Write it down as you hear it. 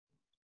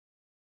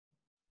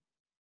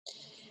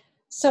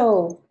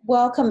So,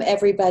 welcome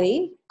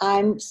everybody.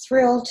 I'm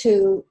thrilled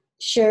to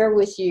share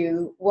with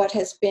you what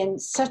has been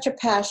such a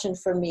passion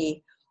for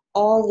me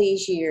all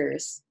these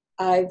years.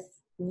 I've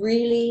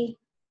really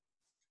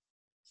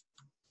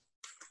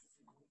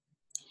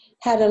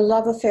had a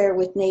love affair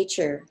with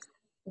nature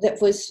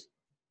that was,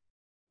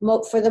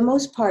 for the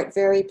most part,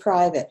 very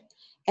private.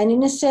 And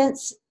in a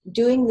sense,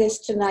 doing this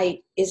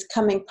tonight is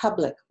coming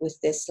public with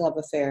this love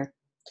affair.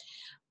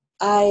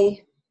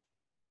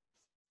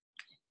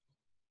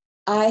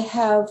 I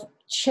have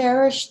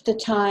cherished the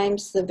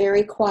times, the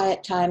very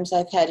quiet times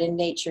I've had in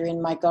nature,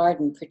 in my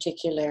garden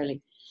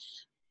particularly.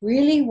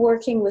 Really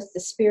working with the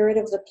spirit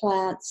of the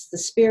plants, the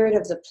spirit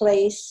of the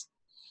place,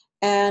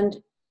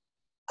 and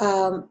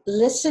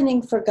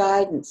listening for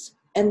guidance.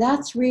 And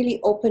that's really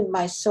opened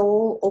my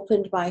soul,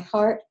 opened my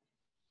heart,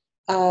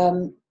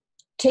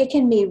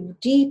 taken me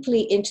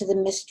deeply into the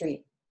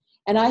mystery.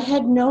 And I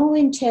had no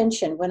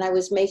intention when I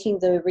was making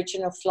the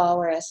original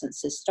flower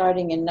essences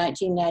starting in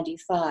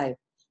 1995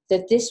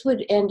 that this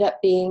would end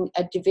up being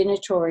a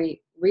divinatory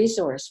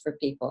resource for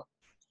people.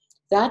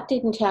 That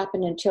didn't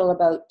happen until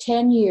about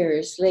 10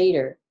 years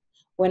later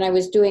when I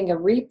was doing a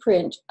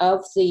reprint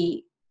of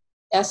the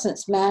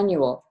Essence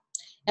Manual.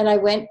 And I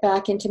went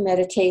back into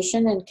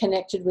meditation and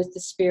connected with the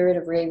spirit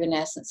of Raven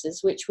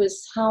Essences, which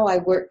was how I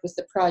worked with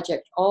the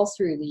project all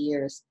through the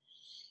years,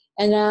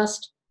 and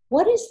asked,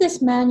 what is this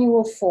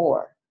manual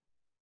for?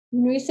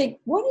 And you think,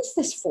 what is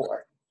this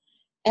for?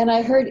 And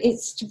I heard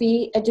it's to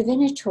be a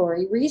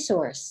divinatory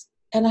resource.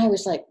 And I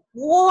was like,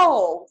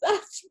 whoa,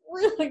 that's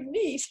really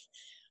neat.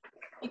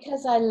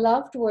 Because I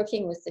loved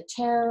working with the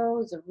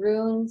tarot, the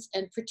runes,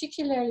 and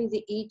particularly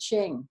the I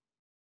Ching.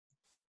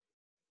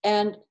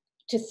 And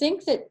to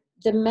think that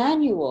the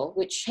manual,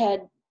 which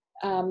had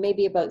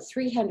maybe about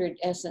 300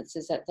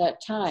 essences at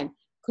that time,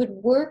 could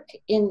work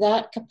in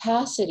that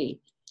capacity,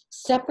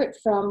 separate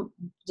from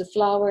the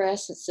flower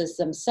essences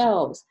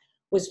themselves,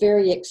 was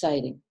very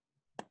exciting.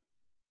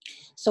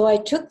 So I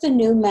took the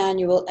new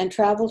manual and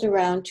traveled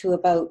around to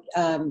about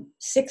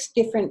 6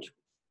 different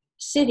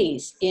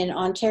cities in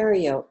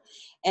Ontario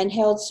and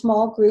held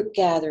small group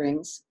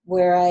gatherings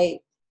where I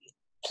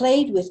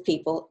played with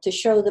people to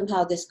show them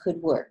how this could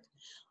work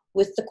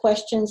with the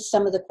questions,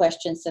 some of the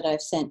questions that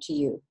I've sent to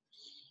you.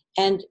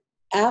 And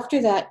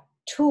after that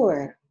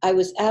tour, I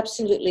was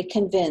absolutely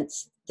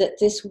convinced that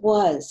this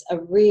was a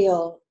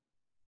real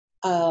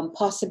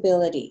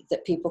possibility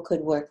that people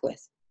could work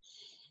with.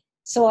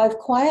 So I've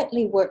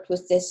quietly worked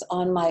with this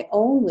on my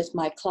own with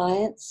my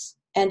clients.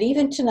 And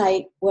even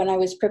tonight, when I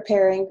was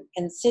preparing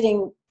and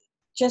sitting,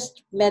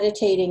 just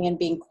meditating and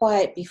being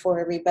quiet before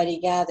everybody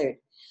gathered,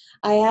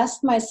 I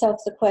asked myself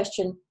the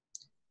question,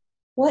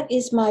 what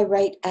is my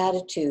right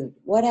attitude?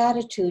 What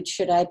attitude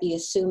should I be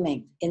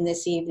assuming in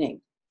this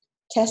evening?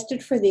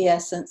 Tested for the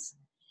essence,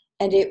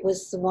 and it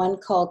was the one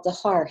called the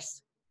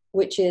Hearth,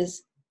 which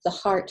is the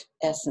heart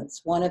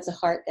essence, one of the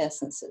heart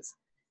essences.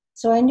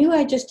 So I knew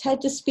I just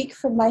had to speak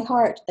from my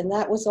heart, and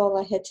that was all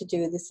I had to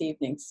do this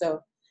evening.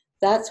 So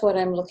that's what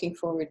I'm looking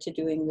forward to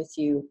doing with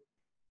you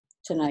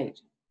tonight.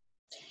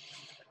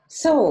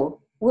 So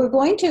we're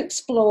going to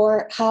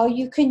explore how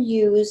you can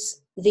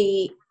use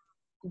the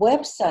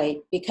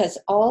website, because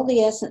all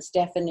the essence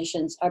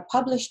definitions are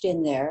published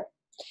in there,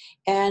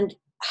 and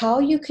how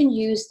you can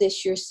use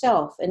this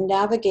yourself and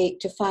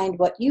navigate to find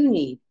what you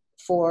need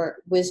for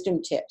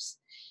wisdom tips.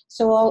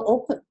 So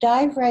I'll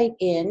dive right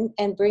in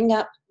and bring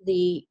up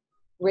the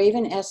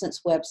Raven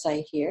Essence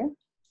website here.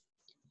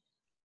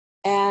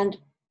 And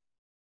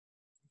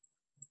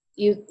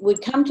you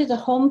would come to the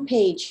home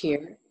page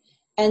here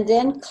and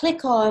then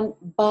click on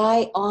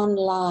Buy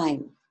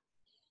Online.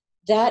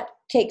 That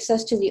takes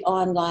us to the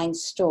online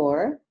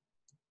store.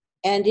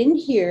 And in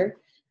here,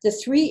 the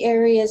 3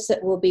 areas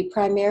that we'll be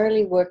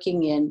primarily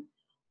working in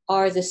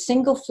are the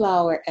single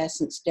flower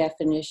essence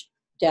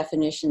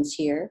definitions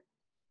here,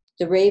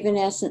 the Raven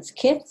Essence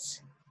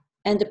kits,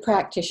 and the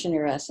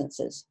practitioner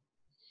essences.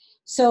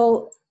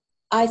 So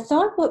I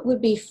thought what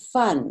would be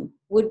fun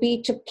would be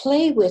to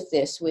play with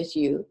this with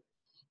you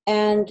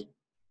and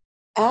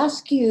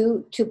ask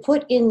you to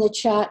put in the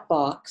chat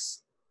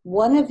box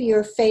one of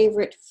your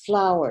favorite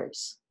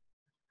flowers.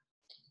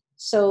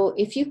 So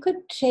if you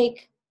could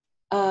take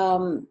a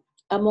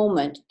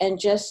moment and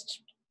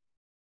just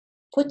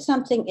put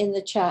something in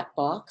the chat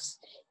box,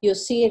 you'll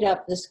see it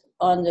up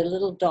on the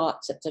little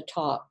dots at the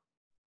top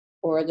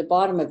or the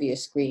bottom of your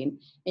screen,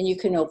 and you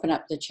can open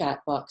up the chat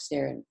box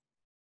there.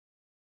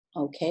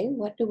 Okay,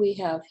 what do we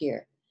have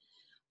here?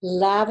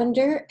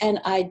 Lavender,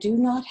 and I do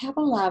not have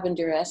a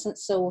lavender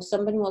essence, so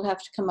somebody will have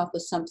to come up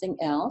with something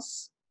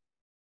else.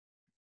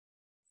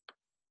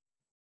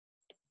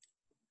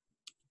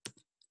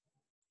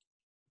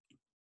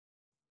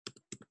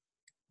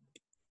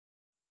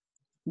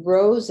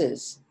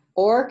 Roses,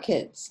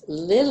 orchids,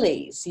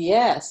 lilies,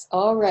 yes,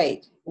 all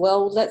right.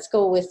 Well, let's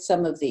go with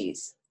some of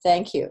these.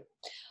 Thank you.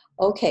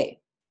 Okay,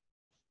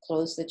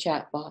 close the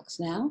chat box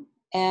now.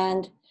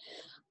 And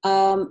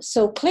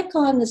so click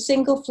on the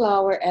single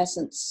flower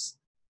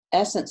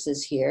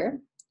essences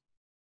here.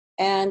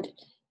 And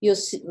you'll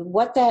see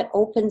what that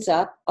opens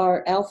up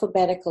are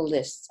alphabetical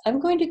lists. I'm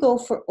going to go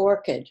for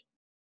orchid.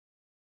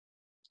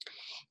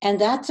 And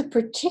that's a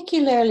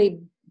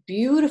particularly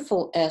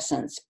beautiful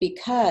essence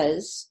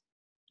because,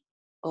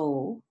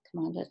 oh,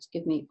 come on, let's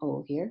give me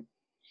O here.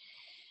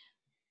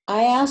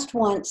 I asked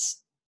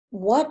once,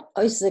 what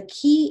is the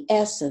key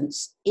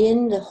essence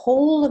in the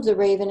whole of the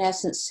Raven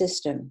Essence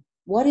system?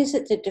 What is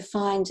it that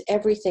defines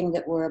everything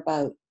that we're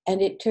about?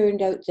 And it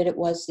turned out that it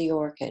was the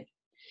orchid.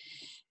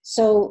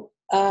 So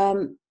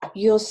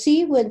you'll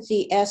see with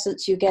the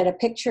essence, you get a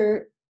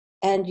picture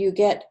and you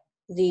get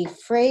the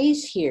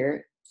phrase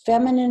here,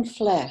 feminine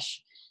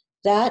flesh.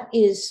 That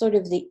is sort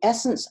of the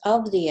essence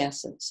of the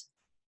essence.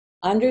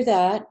 Under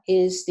that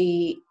is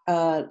the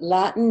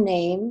Latin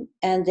name,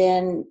 and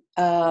then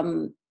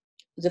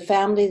the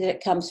family that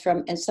it comes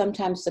from, and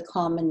sometimes the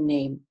common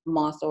name,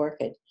 moth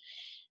orchid.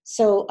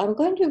 So I'm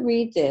going to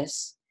read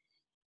this.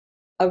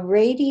 A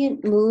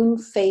radiant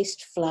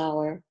moon-faced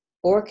flower,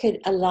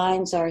 orchid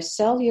aligns our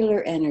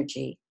cellular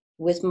energy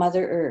with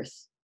Mother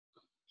Earth.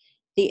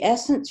 The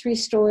essence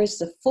restores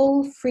the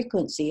full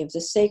frequency of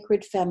the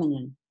sacred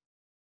feminine.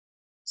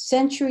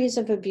 Centuries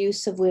of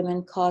abuse of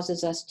women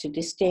causes us to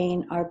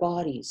disdain our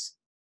bodies.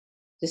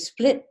 The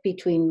split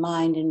between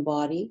mind and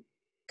body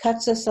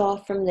cuts us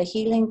off from the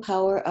healing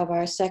power of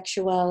our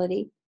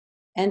sexuality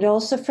and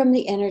also from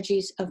the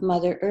energies of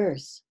Mother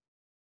Earth.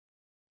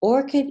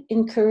 Orchid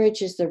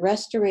encourages the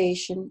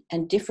restoration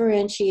and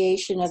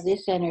differentiation of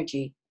this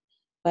energy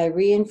by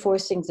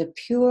reinforcing the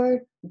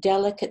pure,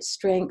 delicate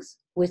strength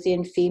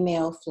within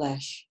female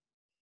flesh.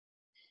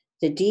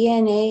 The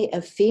DNA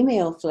of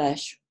female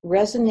flesh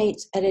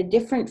resonates at a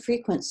different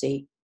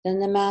frequency than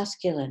the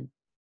masculine.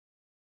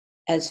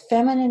 As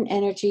feminine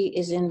energy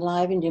is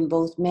enlivened in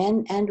both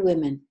men and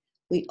women,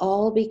 we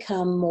all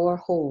become more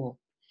whole,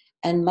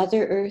 and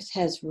Mother Earth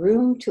has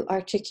room to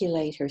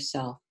articulate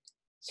herself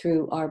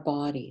through our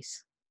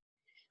bodies.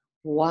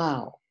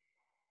 Wow,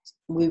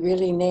 we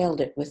really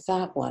nailed it with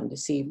that one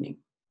this evening.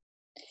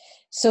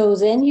 So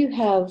then you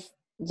have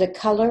the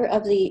color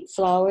of the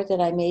flower that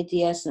I made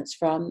the essence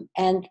from.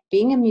 And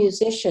being a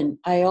musician,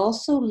 I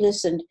also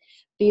listened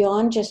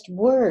beyond just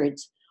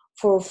words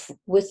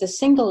with the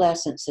single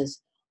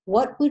essences.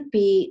 What would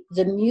be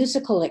the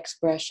musical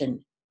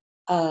expression?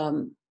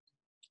 And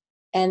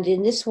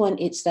in this one,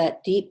 it's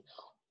that deep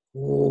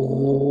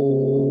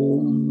Om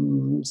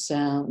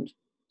sound.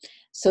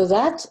 So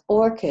that's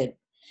orchid.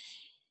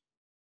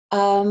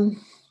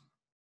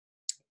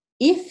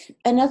 If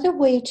another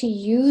way to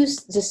use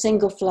the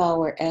single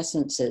flower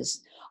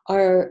essences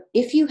are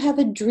if you have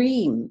a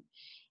dream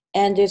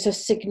and there's a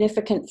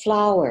significant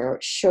flower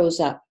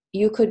shows up,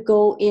 you could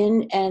go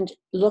in and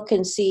look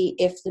and see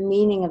if the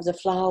meaning of the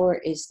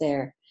flower is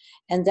there.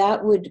 And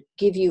that would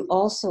give you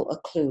also a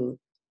clue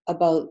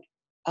about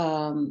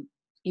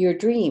your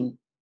dream.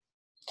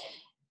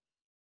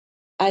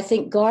 I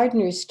think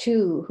gardeners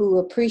too, who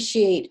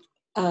appreciate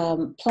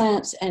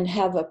plants and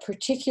have a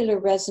particular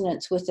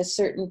resonance with a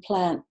certain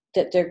plant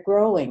that they're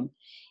growing,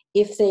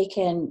 if they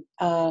can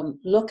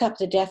look up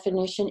the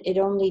definition, it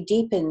only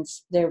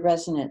deepens their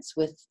resonance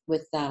with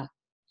that.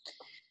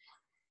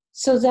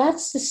 So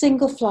that's the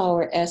single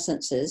flower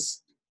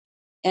essences,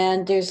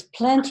 and there's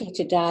plenty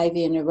to dive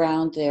in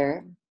around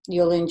there.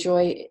 You'll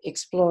enjoy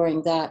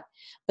exploring that.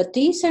 But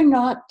these are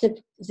not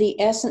the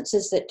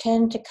essences that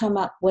tend to come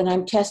up when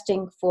I'm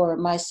testing for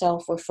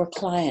myself or for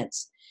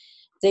clients.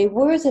 They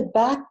were the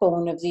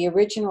backbone of the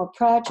original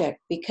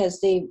project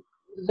because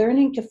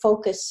learning to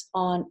focus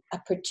on a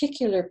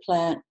particular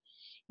plant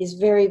is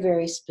very,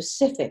 very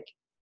specific.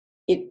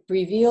 It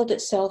revealed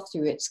itself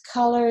through its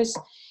colors,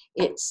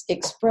 its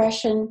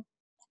expression,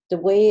 the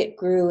way it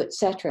grew,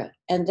 etc.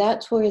 And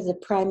that's where the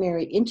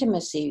primary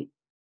intimacy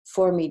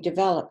for me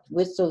developed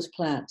with those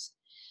plants.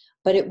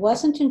 But it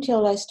wasn't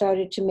until I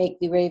started to make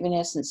the Raven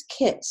Essence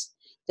kits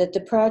that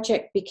the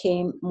project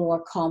became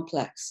more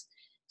complex.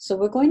 So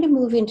we're going to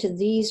move into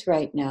these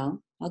right now.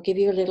 I'll give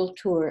you a little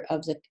tour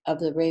of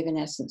the Raven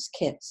Essence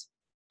kits.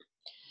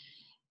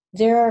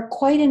 There are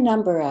quite a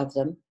number of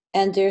them,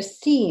 and they're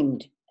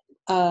themed.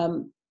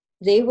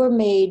 They were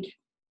made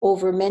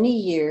over many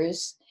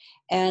years,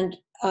 and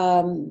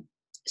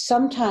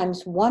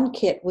sometimes one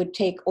kit would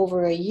take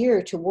over a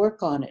year to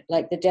work on it,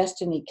 like the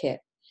Destiny kit.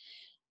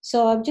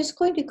 So I'm just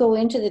going to go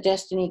into the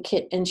Destiny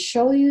kit and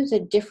show you the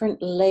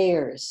different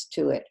layers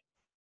to it.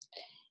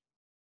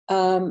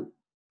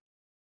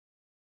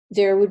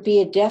 There would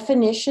be a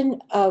definition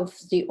of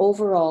the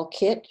overall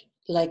kit,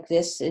 like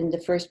this in the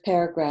first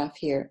paragraph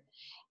here.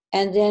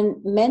 And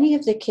then many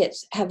of the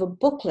kits have a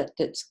booklet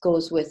that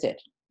goes with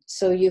it.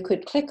 So you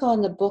could click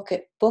on the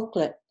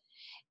booklet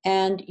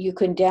and you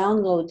can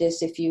download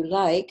this if you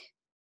like.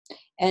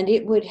 And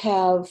it would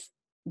have,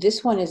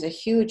 this one is a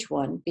huge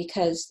one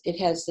because it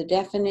has the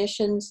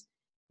definitions,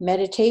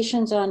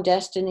 meditations on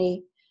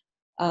destiny,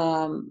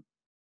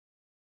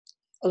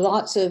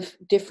 lots of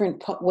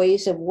different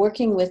ways of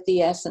working with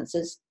the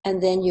essences,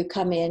 and then you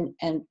come in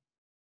and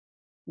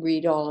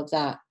read all of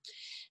that.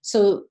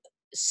 So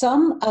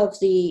some of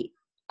the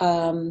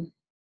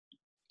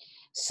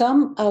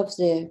Some of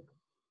the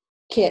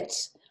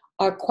kits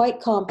are quite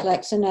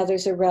complex and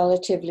others are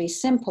relatively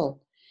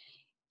simple.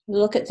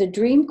 Look at the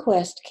Dream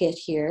Quest kit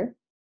here.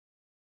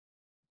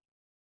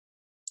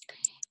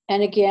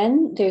 And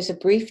again, there's a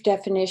brief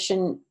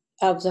definition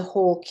of the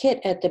whole kit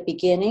at the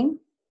beginning.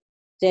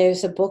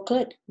 There's a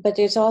booklet, but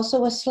there's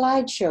also a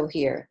slideshow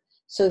here.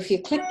 So if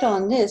you clicked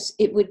on this,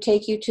 it would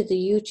take you to the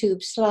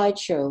YouTube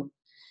slideshow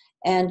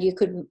and you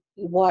could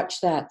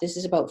watch that. This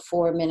is about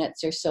 4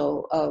 minutes or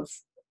so of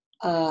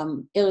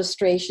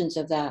illustrations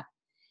of that.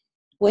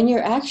 When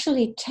you're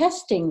actually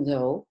testing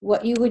though,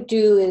 what you would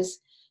do is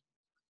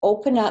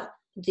open up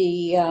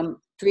the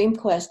Dream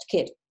Quest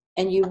kit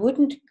and you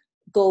wouldn't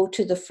go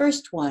to the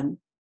first one.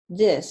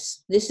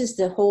 This is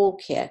the whole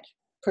kit,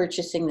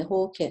 purchasing the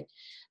whole kit.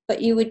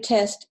 But you would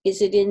test,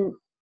 is it in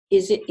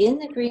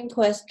the Dream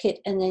Quest kit?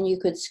 And then you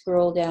could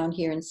scroll down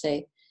here and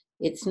say,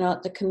 it's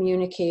not the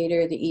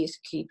communicator, the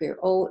easekeeper,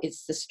 oh,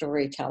 it's the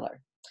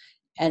storyteller.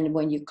 And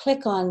when you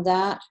click on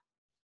that,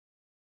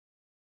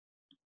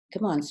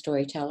 come on,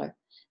 storyteller,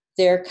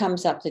 there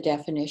comes up the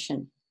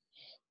definition.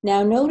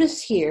 Now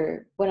notice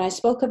here, when I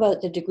spoke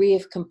about the degree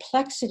of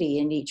complexity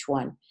in each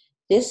one,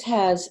 this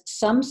has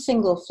some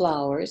single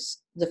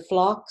flowers, the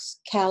phlox,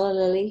 calla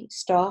lily,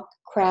 stalk,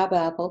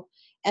 crabapple,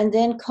 and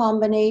then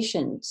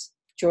combinations.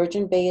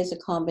 Georgian Bay is a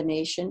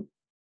combination.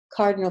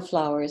 Cardinal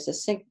flower is a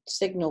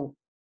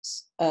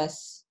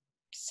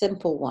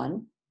simple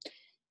one.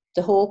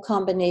 The whole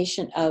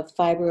combination of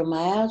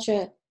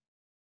fibromyalgia,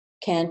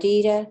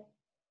 candida,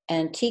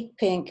 antique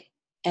pink,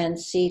 and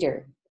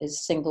cedar is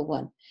a single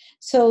one.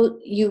 So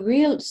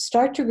you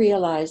start to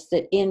realize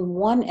that in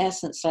one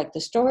essence, like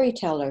the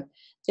storyteller,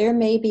 there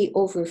may be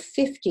over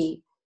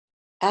 50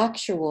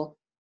 actual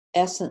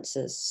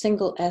essences,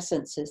 single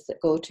essences that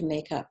go to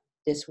make up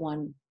this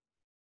one.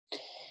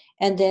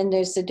 And then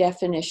there's the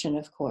definition,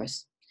 of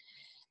course.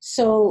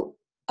 So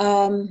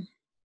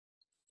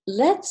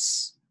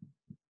let's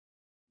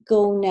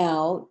go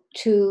now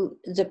to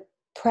the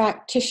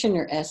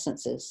practitioner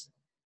essences.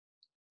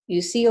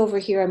 You see over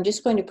here, I'm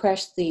just going to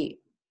press the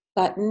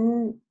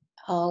button.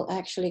 I'll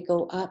actually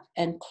go up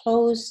and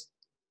close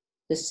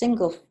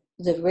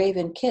the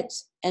Raven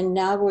kits, and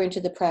now we're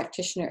into the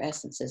practitioner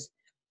essences.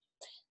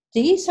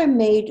 These are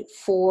made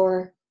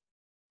for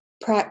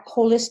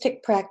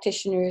holistic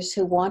practitioners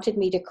who wanted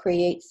me to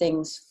create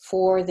things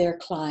for their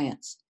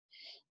clients.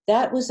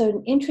 That was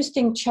an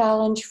interesting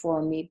challenge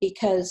for me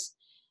because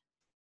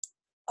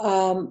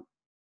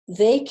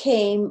they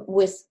came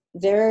with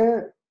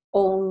their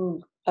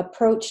own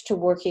approach to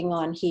working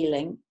on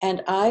healing,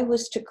 and I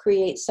was to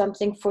create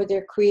something for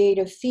their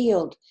creative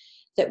field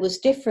that was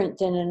different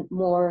than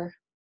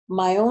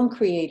my own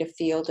creative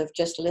field of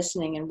just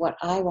listening and what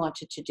I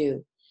wanted to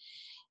do.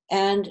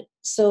 And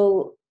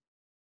so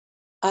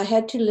I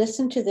had to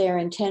listen to their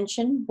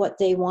intention, what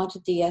they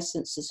wanted the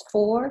essences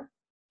for,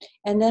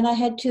 and then I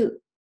had to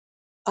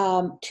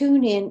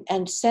tune in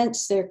and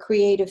sense their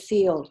creative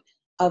field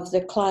of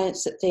the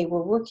clients that they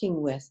were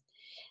working with.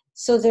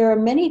 So there are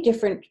many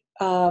different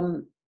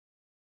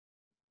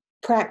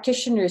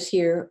practitioners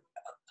here.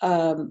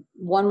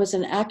 One was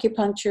an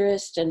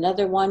acupuncturist,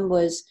 another one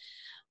was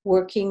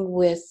working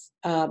with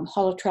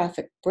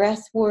holographic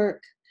breath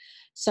work.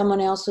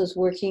 Someone else was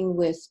working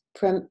with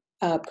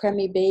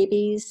preemie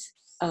babies,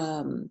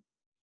 a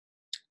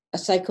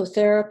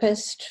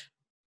psychotherapist,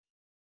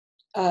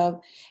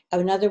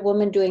 another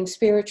woman doing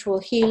spiritual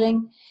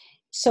healing.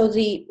 So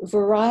the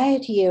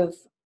variety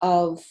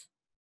of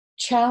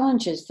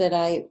challenges that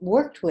I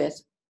worked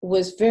with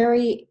was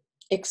very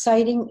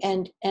exciting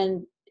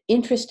and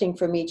interesting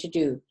for me to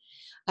do.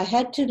 I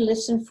had to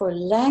listen for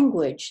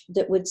language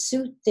that would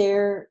suit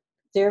their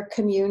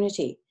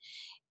community.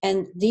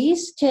 And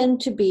these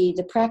tend to be,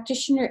 the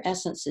practitioner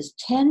essences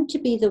tend to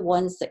be the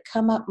ones that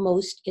come up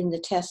most in the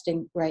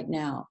testing right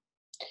now.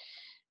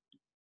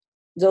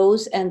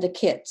 Those and the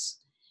kits.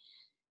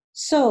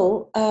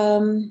 So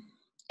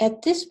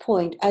at this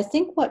point, I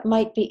think what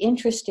might be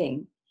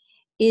interesting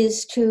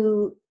is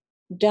to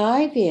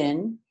dive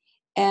in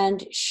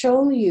and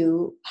show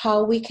you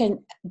how we can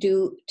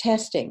do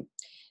testing.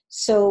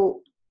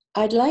 So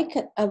I'd like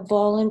a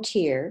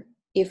volunteer.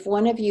 If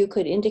one of you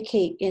could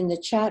indicate in the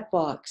chat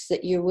box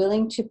that you're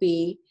willing to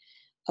be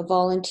a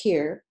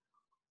volunteer,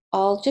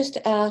 I'll just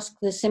ask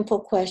the simple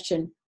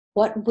question,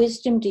 what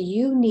wisdom do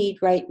you need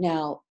right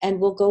now? And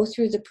we'll go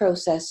through the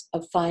process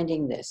of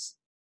finding this.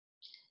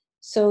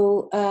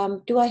 So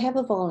do I have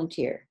a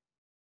volunteer?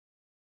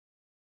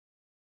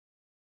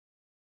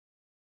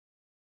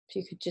 If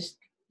you could just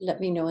let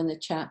me know in the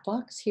chat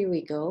box. Here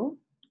we go.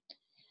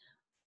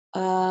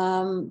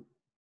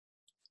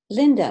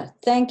 Linda,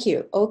 thank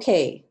you.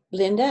 Okay,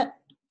 Linda,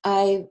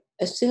 I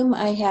assume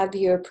I have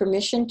your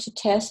permission to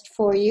test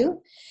for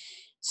you.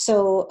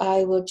 So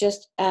I will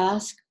just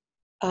ask,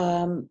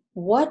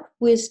 what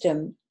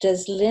wisdom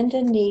does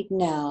Linda need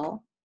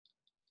now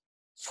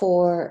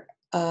for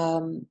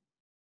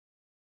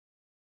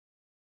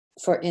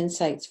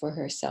insights for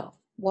herself?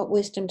 What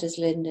wisdom does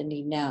Linda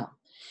need now?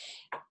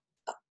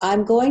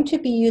 I'm going to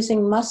be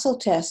using muscle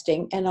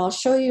testing, and I'll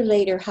show you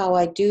later how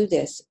I do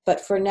this.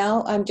 But for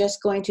now, I'm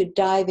just going to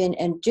dive in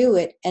and do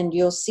it, and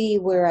you'll see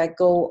where I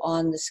go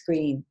on the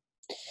screen.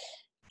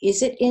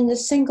 Is it in the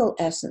single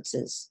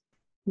essences?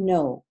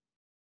 No.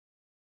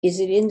 Is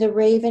it in the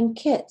Raven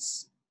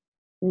kits?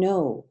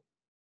 No.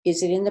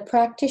 Is it in the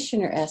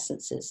practitioner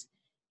essences?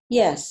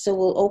 Yes, so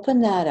we'll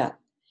open that up.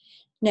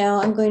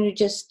 Now I'm going to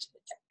just,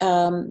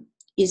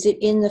 is it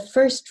in the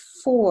first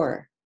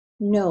 4?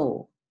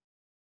 No.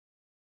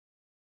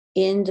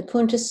 In the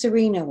Punta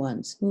Serena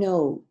ones?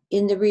 No.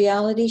 In the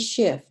Reality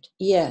Shift?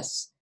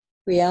 Yes.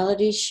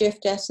 Reality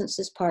Shift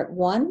Essences Part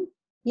 1?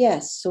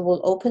 Yes, so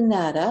we'll open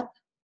that up.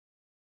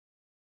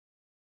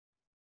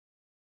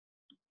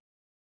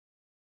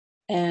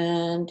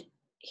 And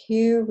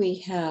here we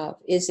have,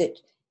 is it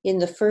in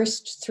the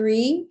first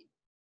 3?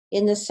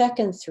 In the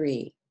second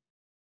 3?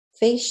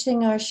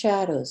 Facing our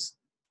shadows,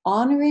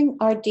 honoring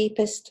our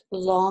deepest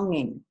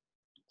longing.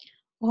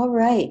 All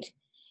right.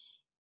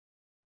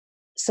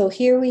 So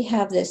here we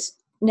have this.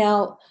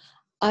 Now,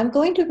 I'm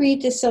going to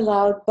read this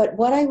aloud, but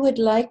what I would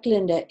like,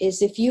 Linda,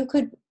 is if you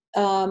could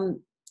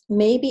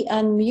maybe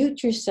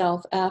unmute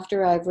yourself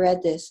after I've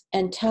read this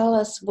and tell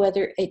us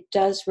whether it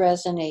does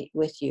resonate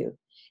with you,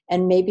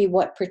 and maybe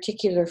what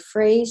particular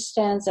phrase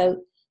stands out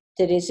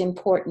that is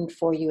important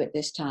for you at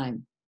this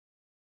time.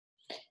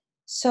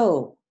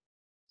 So,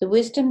 the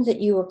wisdom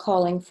that you are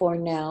calling for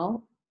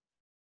now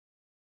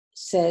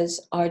says,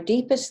 our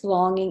deepest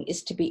longing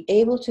is to be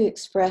able to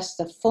express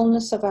the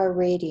fullness of our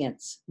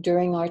radiance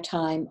during our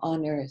time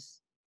on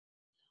earth.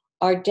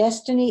 Our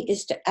destiny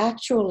is to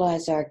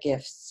actualize our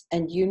gifts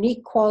and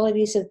unique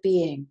qualities of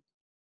being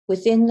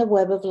within the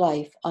web of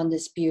life on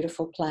this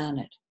beautiful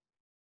planet.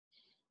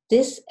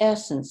 This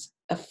essence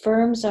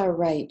affirms our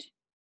right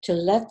to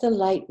let the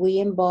light we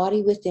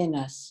embody within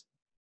us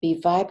be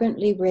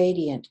vibrantly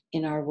radiant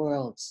in our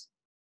worlds.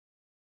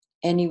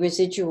 Any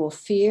residual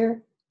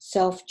fear,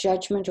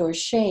 self-judgment, or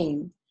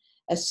shame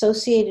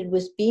associated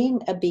with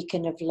being a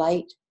beacon of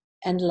light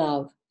and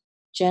love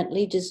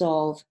gently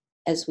dissolve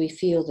as we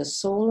feel the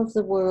soul of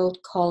the world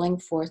calling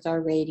forth our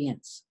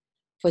radiance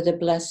for the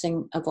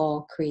blessing of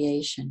all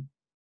creation.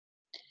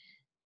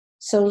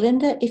 So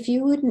Linda, if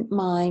you wouldn't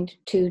mind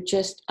to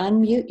just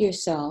unmute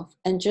yourself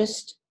and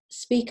just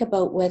speak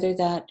about whether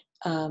that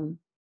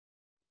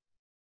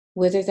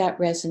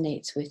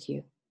resonates with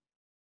you.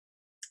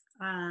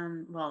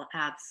 Well,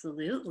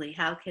 absolutely.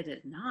 How could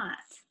it not?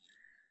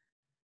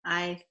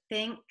 I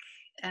think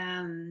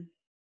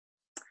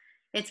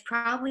it's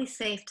probably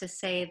safe to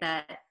say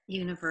that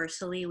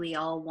universally we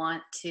all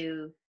want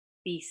to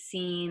be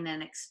seen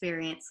and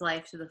experience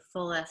life to the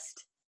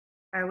fullest.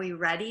 Are we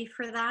ready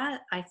for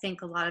that? I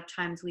think a lot of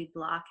times we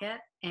block it,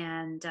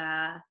 and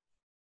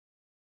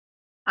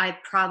I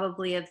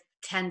probably have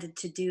tended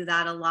to do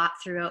that a lot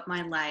throughout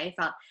my life.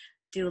 I'll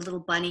do a little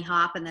bunny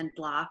hop and then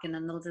block, and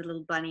then another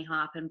little bunny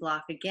hop and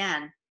block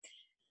again.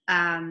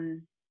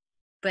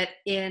 But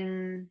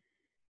in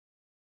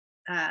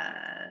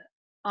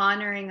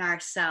honoring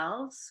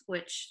ourselves,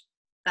 which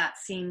that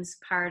seems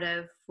part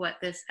of what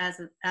this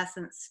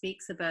essence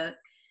speaks about,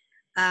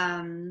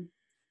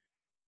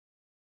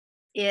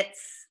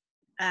 it's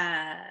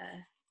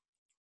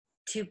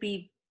to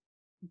be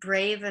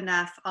brave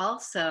enough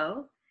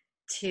also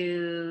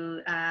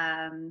to,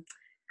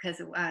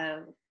 because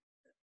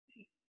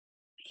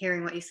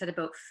hearing what you said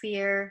about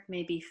fear,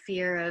 maybe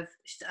fear of,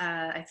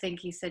 I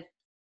think you said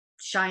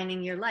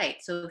shining your light.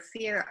 So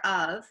fear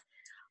of,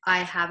 I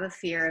have a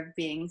fear of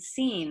being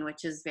seen,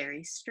 which is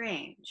very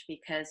strange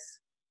because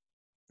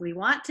we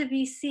want to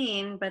be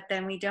seen, but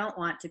then we don't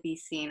want to be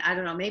seen. I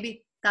don't know,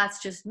 maybe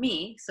that's just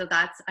me. So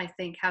that's, I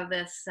think, how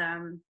this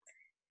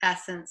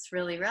essence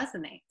really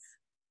resonates.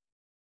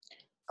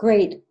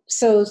 Great.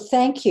 So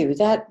thank you.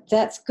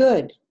 That's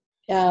good.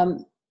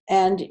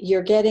 And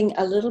you're getting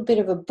a little bit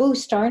of a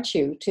boost, aren't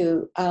you,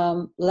 to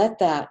let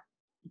that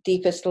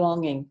deepest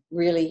longing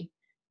really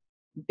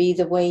be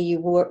the way you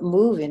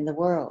move in the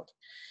world.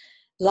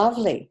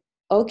 Lovely.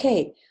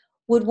 Okay.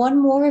 Would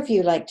one more of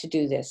you like to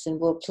do this, and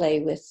we'll play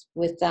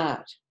with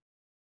that?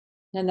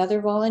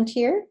 Another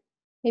volunteer?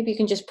 Maybe you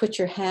can just put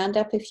your hand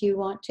up if you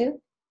want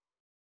to.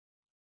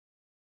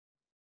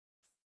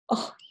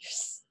 Oh,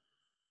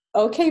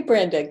 okay,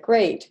 Brenda,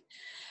 great.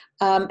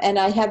 And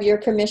I have your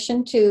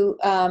permission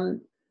to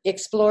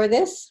explore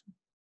this?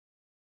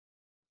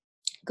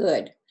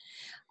 Good.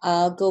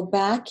 I'll go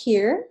back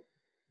here,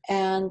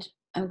 and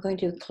I'm going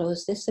to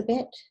close this a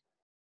bit.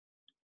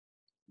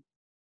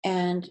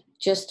 And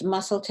just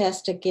muscle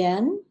test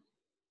again.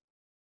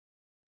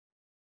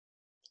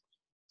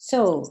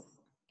 So,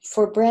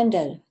 for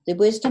Brenda, the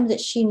wisdom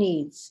that she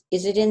needs,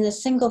 is it in the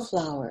single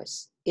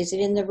flowers? Is it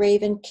in the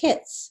Raven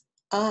kits?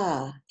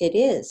 Ah, it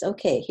is.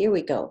 Okay, here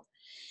we go.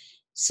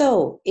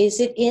 So,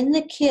 is it in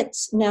the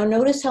kits? Now,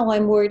 notice how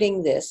I'm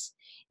wording this.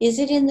 Is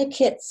it in the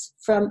kits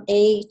from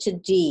A to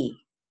D?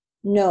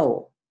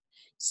 No.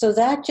 So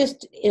that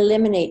just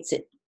eliminates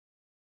it,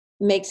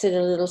 makes it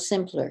a little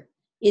simpler.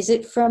 Is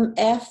it from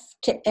F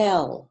to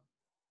L?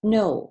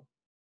 No.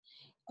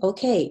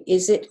 Okay,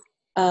 is it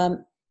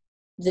the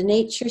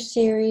Nature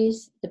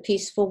Series, the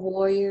Peaceful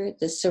Warrior,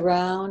 the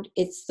Surround?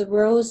 It's the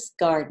Rose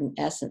Garden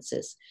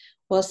Essences.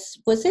 Was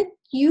it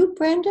you,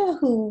 Brenda,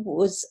 who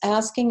was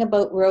asking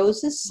about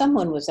roses?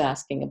 Someone was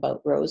asking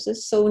about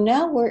roses. So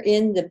now we're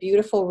in the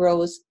beautiful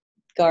Rose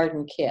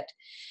Garden Kit.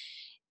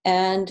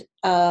 And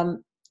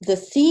the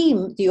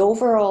theme, the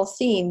overall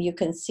theme you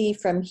can see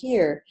from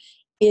here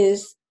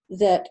is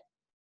that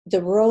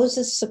the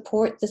roses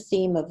support the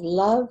theme of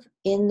love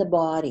in the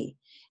body.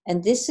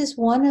 And this is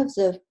one of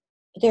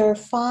there are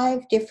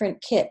 5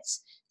 different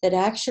kits that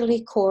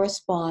actually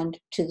correspond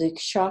to the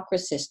chakra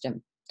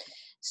system.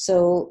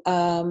 So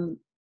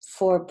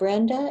for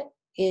Brenda,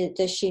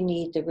 does she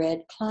need the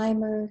red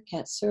climber,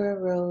 Katsura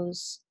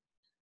rose,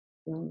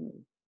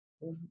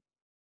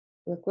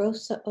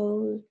 Rosa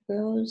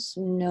rose?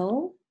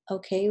 No.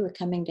 Okay, we're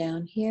coming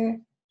down here.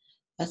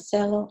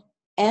 Othello,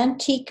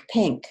 antique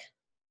pink.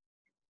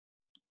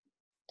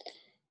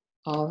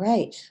 All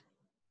right.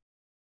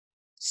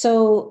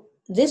 So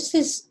this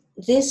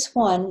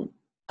one.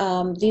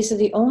 These are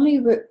the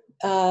only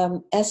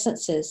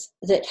essences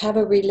that have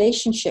a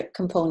relationship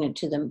component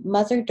to them: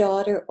 mother,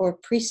 daughter, or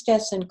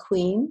priestess and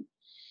queen.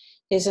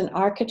 There's an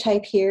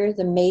archetype here: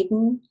 the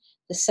maiden,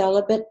 the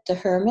celibate, the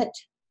hermit,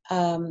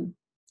 and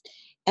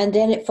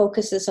then it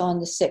focuses on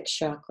the 6th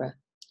chakra.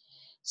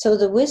 So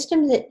the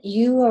wisdom that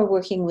you are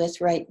working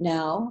with right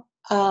now,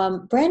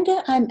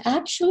 Brenda, I'm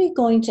actually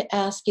going to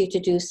ask you to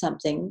do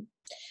something.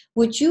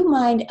 Would you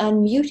mind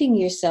unmuting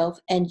yourself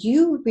and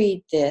you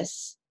read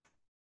this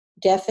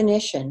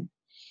definition,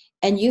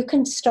 and you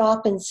can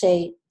stop and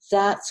say,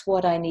 that's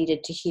what I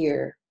needed to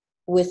hear,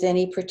 with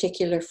any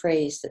particular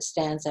phrase that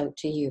stands out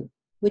to you.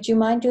 Would you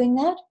mind doing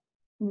that?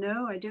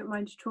 No, I don't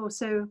mind at all.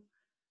 So,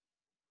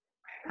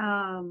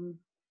 I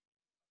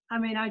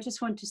mean, I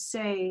just want to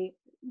say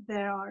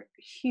there are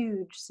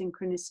huge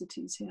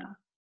synchronicities here.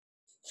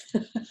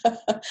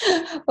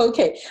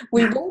 Okay,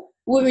 we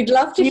would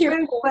love to hear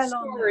the whole well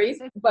story,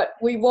 but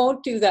we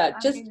won't do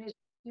that. Just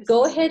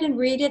go ahead and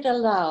read it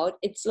aloud.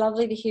 It's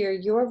lovely to hear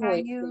your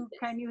voice.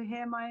 Can you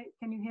hear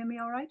me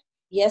all right?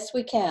 Yes,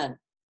 we can.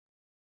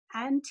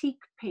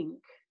 Antique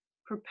pink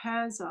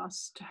prepares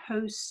us to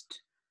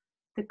host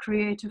the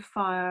creative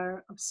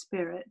fire of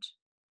spirit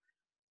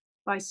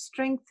by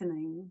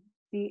strengthening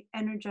the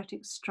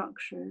energetic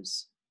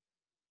structures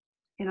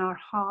in our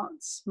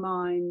hearts,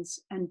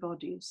 minds, and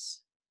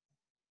bodies.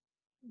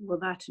 Well,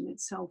 that in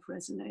itself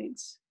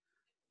resonates.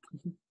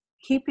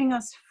 Keeping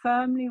us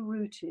firmly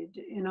rooted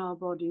in our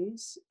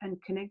bodies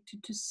and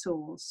connected to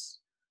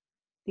Source,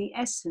 the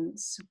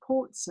essence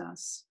supports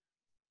us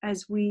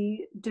as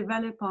we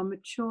develop our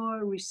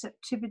mature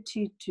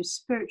receptivity to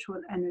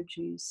spiritual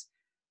energies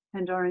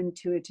and our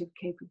intuitive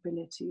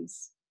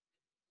capabilities,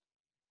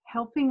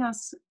 helping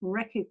us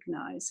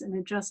recognize and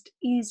adjust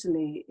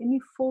easily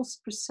any false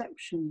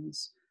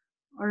perceptions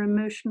or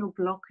emotional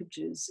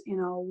blockages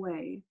in our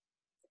way.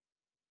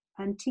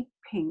 Antique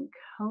pink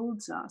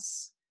holds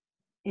us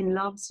in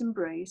love's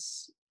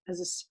embrace as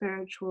a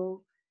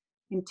spiritual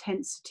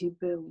intensity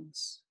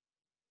builds.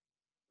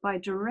 By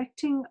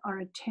directing our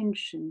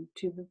attention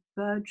to the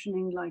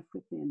burgeoning life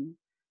within,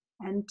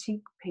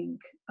 antique pink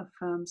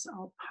affirms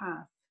our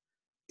path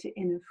to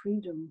inner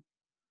freedom.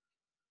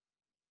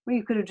 Well,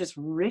 you could have just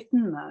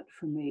written that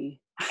for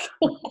me.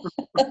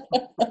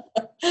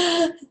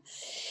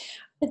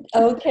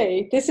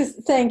 Okay,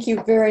 thank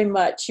you very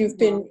much. You've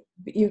been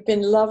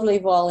lovely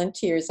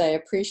volunteers. I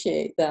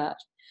appreciate that.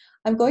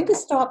 I'm going to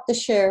stop the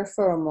share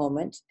for a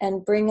moment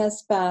and bring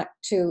us back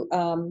to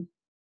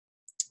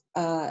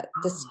the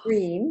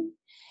screen.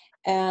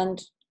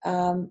 And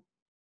wow.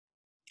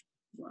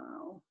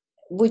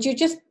 Would you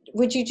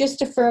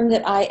just affirm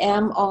that I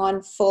am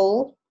on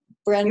full,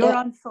 Brenda? You're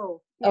on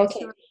full. Yes,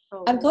 okay.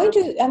 Full.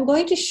 I'm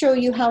going to show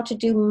you how to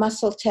do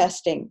muscle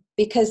testing,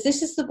 because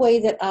this is the way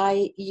that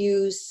I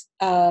use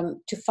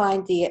to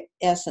find the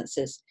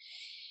essences.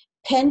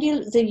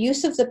 The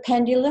use of the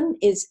pendulum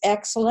is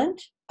excellent.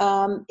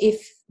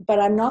 But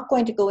I'm not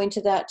going to go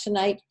into that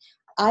tonight.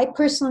 I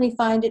personally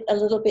find it a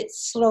little bit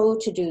slow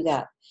to do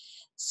that.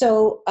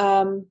 So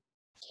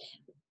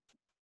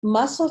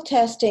muscle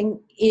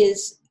testing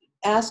is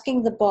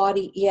asking the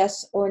body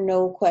yes or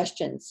no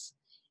questions.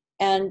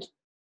 And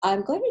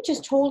I'm going to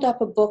just hold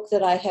up a book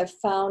that I have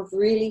found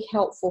really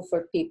helpful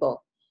for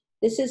people.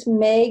 This is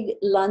Meg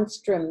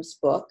Lundstrom's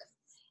book,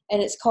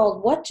 and it's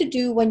called What to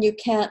Do When You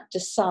Can't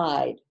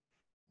Decide: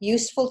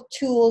 Useful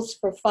Tools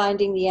for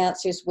Finding the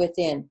Answers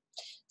Within.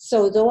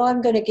 So though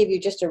I'm going to give you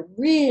just a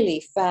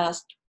really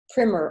fast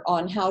primer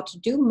on how to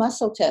do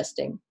muscle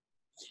testing,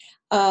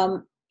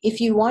 if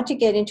you want to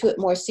get into it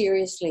more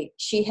seriously,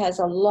 she has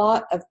a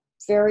lot of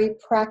very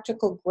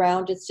practical,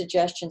 grounded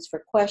suggestions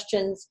for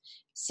questions,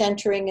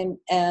 centering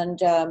and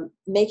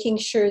making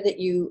sure that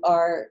you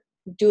are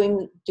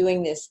doing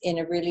this in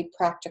a really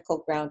practical,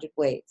 grounded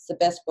way. It's the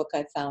best book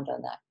I've found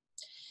on that.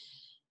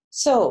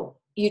 So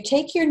you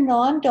take your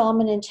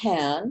non-dominant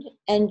hand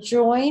and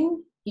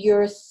join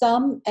your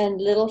thumb and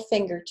little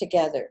finger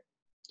together.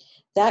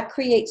 that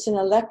creates an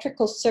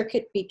electrical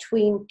circuit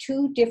between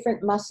two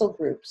different muscle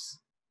groups.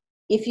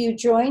 If you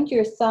joined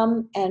your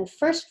thumb and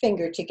first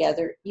finger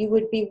together, you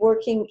would be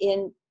working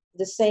in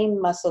the same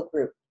muscle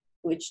group,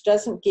 which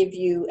doesn't give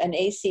you an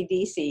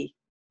AC/DC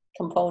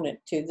component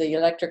to the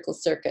electrical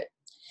circuit.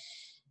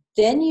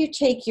 Then you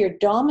take your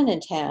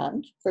dominant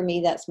hand, for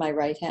me that's my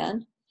right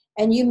hand,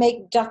 and you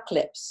make duck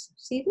lips.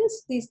 See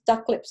this? These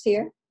duck lips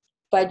here?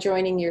 By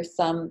joining your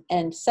thumb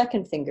and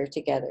second finger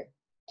together.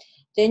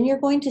 Then you're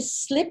going to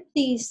slip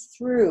these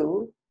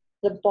through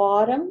the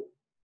bottom,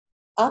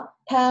 up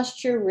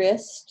past your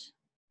wrist,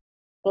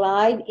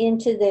 glide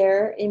into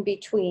there in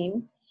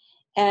between,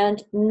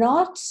 and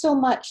not so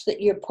much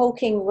that you're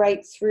poking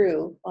right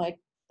through. I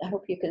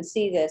hope you can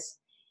see this.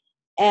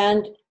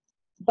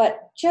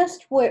 But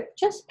just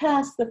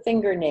past the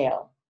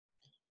fingernail,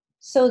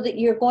 so that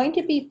you're going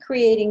to be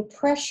creating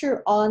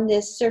pressure on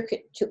this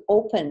circuit to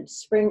open,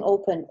 spring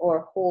open,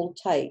 or hold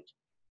tight.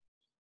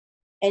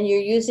 And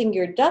you're using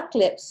your duck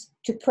lips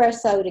to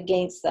press out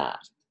against that.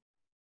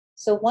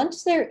 So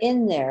once they're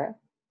in there,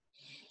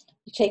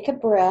 you take a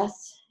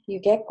breath, you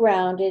get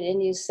grounded,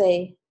 and you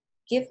say,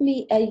 give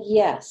me a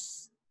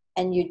yes.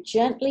 And you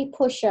gently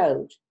push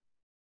out,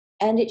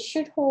 and it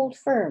should hold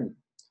firm.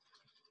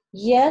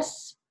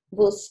 Yes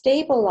will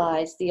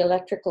stabilize the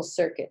electrical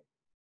circuit.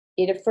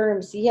 It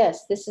affirms,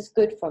 yes, this is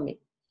good for me.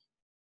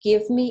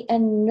 Give me a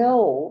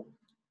no,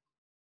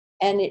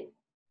 and it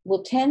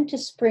will tend to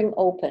spring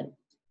open.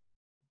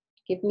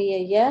 Give me a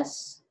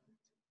yes,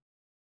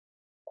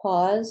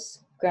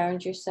 pause,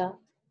 ground yourself,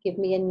 give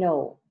me a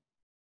no.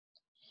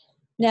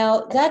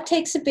 Now, that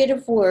takes a bit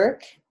of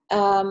work,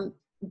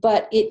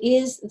 but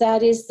that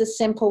is the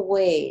simple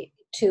way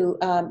to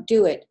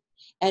do it.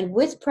 And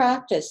with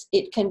practice,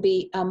 it can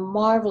be a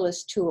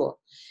marvelous tool.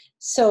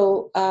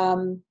 So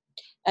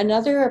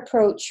another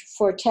approach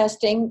for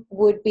testing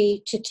would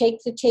be to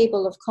take the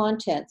table of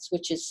contents,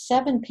 which is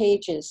 7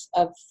 pages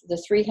of the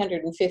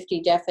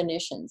 350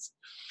 definitions.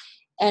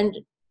 And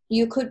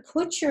you could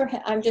put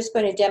I'm just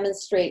going to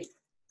demonstrate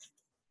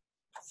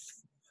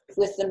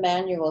with the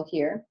manual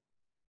here.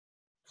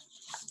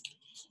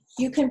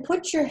 You can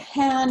put your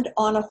hand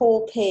on a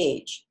whole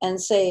page and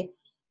say,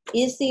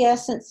 is the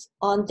essence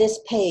on this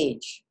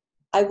page?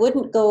 I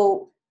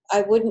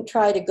wouldn't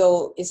try to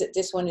go, is it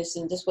this one, is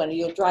it this one?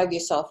 You'll drive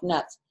yourself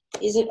nuts.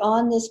 Is it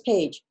on this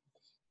page?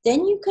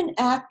 Then you can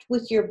act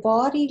with your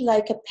body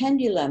like a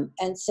pendulum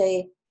and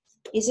say,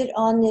 is it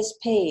on this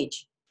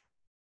page?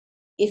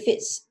 If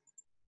it's,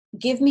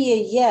 give me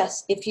a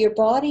yes. If your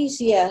body's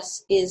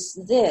yes is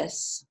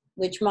this,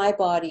 which my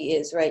body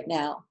is right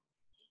now,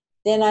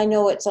 then I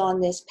know it's on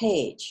this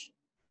page.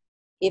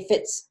 If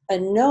it's a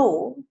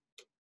no,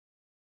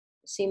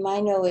 see, my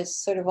no is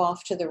sort of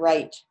off to the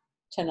right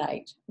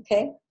tonight,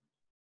 okay?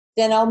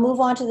 Then I'll move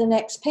on to the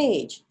next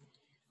page.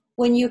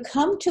 When you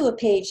come to a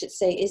page that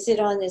say, is it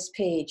on this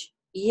page?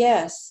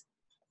 Yes.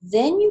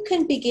 Then you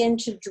can begin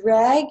to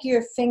drag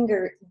your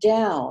finger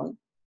down,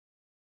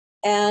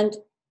 and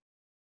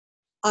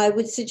I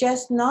would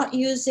suggest not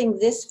using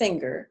this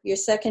finger, your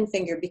second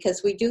finger,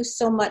 because we do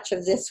so much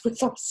of this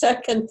with our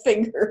second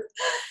finger,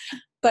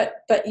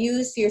 but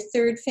use your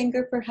third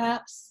finger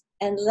perhaps,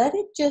 and let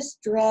it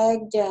just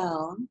drag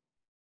down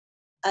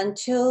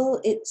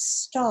until it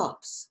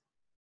stops.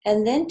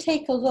 And then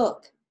take a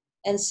look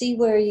and see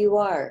where you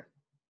are.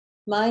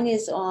 Mine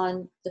is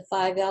on the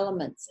 5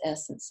 elements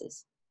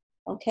essences,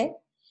 okay?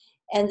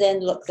 And then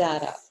look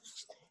that up.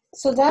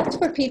 So that's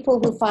for people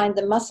who find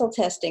the muscle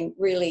testing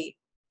really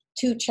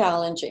too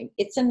challenging.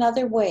 It's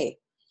another way.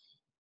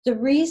 The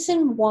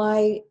reason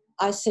why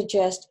I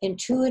suggest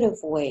intuitive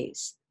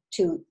ways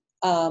to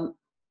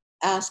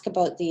ask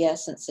about the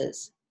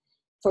essences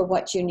for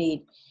what you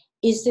need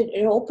is that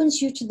it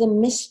opens you to the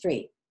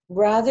mystery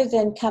rather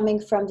than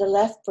coming from the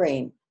left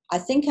brain. I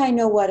think I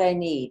know what I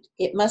need.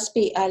 It must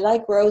be, I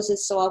like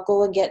roses, so I'll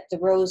go and get the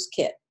rose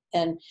kit.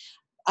 And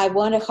I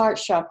want a heart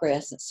chakra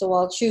essence, so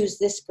I'll choose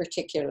this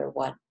particular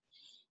one.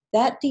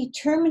 That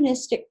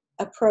deterministic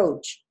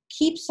approach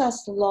keeps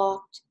us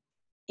locked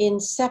in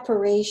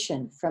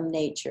separation from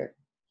nature.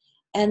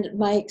 And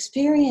my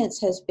experience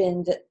has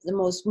been that the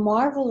most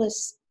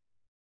marvelous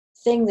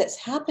thing that's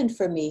happened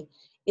for me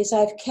is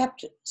I've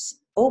kept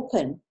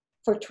open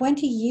for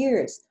 20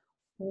 years.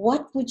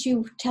 What would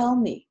you tell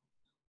me?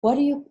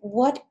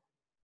 What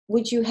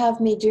would you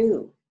have me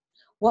do?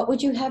 What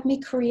would you have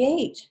me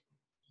create?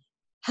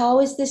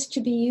 How is this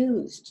to be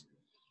used?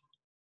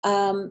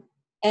 And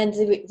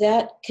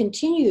that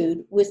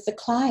continued with the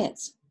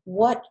clients.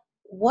 What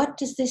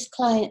does this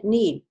client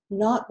need?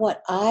 Not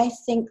what I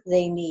think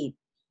they need,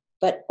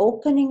 but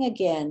opening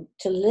again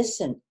to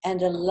listen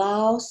and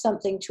allow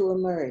something to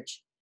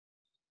emerge.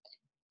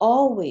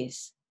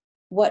 Always,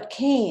 what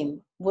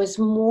came was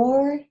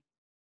more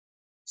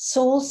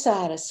soul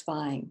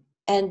satisfying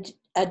and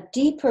a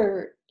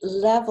deeper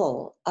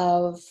level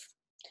of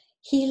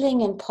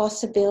healing and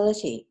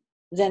possibility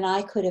than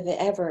I could have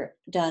ever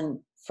done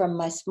from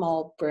my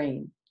small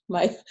brain,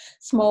 my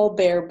small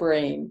bare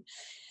brain.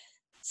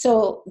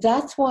 So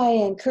that's why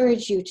I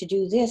encourage you to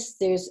do this.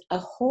 There's a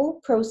whole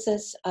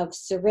process of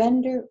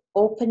surrender,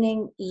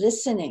 opening,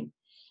 listening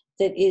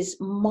that is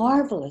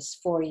marvelous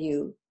for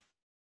you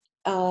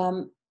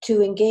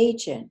to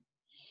engage in.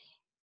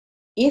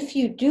 If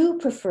you do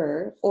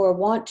prefer or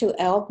want to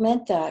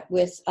augment that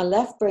with a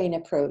left brain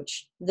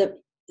approach, the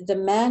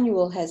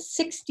manual has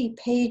 60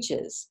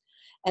 pages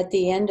at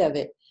the end of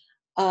it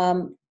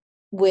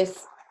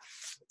with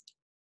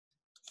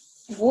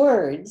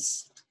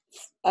words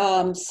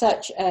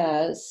such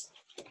as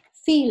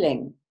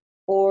feeling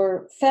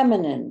or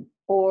feminine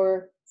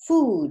or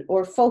food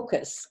or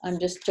focus. I'm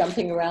just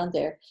jumping around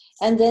there.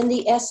 And then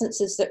the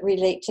essences that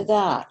relate to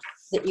that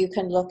you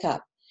can look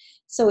up.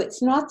 So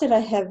it's not that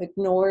I have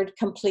ignored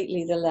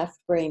completely the left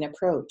brain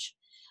approach,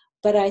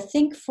 but I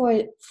think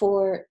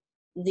for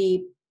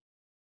the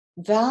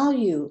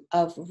value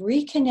of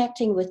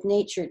reconnecting with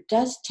nature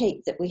does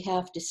take that we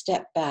have to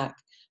step back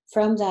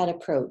from that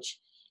approach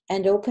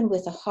and open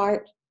with a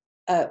heart,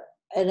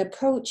 an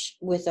approach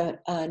with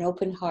an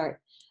open heart,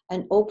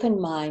 an open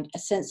mind, a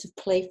sense of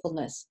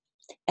playfulness,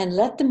 and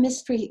let the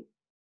mystery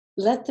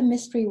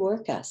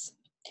work us.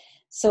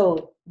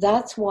 So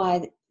that's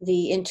why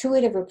the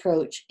intuitive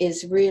approach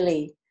is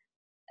really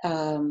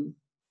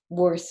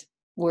worth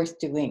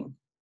doing.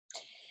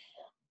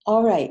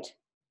 All right.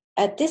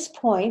 At this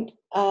point,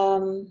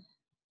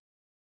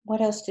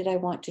 what else did I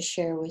want to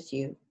share with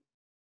you?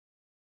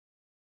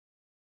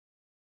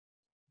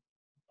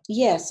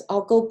 Yes,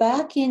 I'll go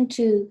back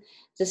into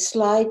the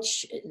slide,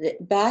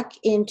 back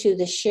into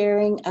the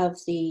sharing of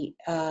the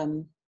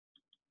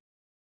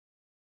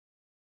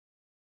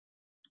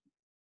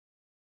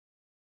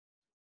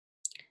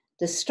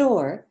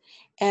store,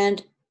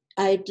 and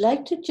I'd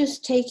like to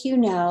just take you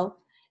now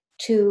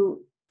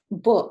to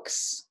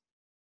books.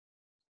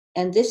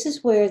 And this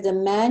is where the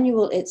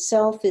manual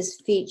itself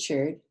is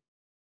featured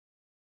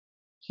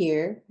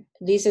here.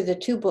 These are the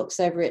two books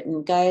I've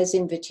written, Gaia's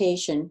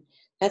Invitation.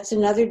 That's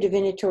another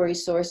divinatory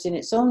source in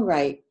its own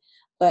right,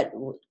 but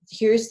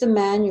here's the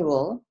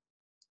manual.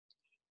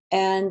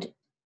 And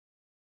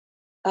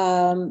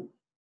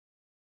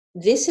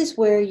this is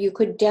where you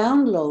could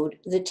download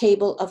the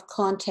table of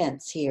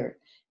contents here.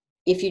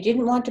 If you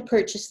didn't want to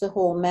purchase the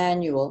whole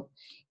manual,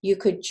 you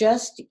could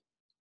just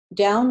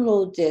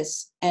download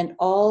this, and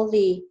all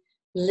the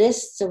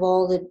lists of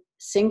all the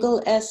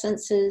single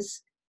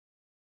essences,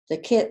 the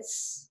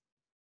kits,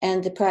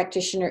 and the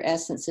practitioner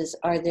essences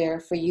are there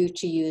for you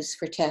to use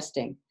for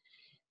testing.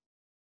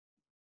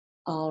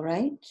 All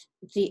right.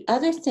 The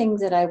other thing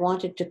that I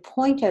wanted to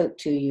point out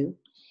to you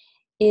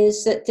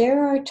is that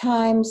there are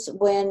times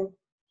when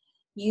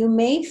you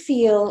may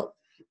feel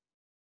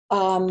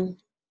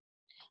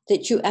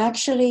that you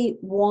actually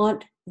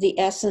want the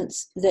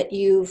essence that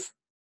you've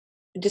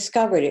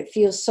discovered. It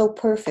feels so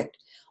perfect.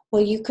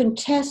 Well, you can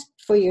test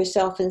for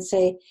yourself and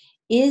say,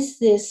 is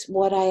this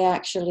what I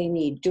actually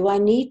need? Do I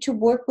need to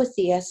work with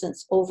the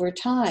essence over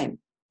time?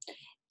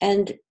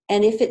 And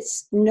if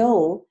it's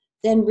no,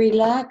 then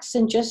relax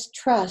and just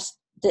trust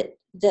that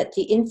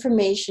the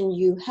information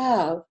you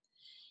have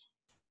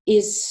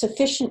is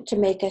sufficient to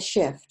make a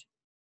shift.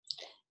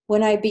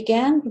 When I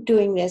began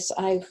doing this,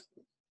 I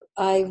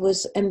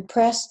was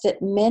impressed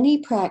that many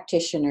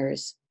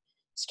practitioners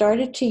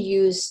started to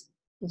use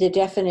the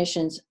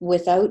definitions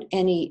without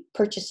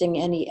purchasing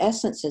any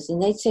essences. And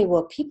they'd say,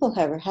 well, people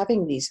are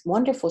having these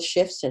wonderful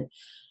shifts, and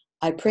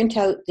I print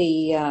out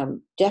the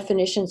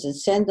definitions and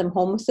send them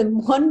home with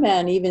them. One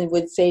man even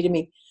would say to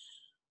me,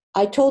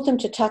 I told them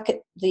to tuck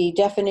the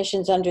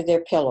definitions under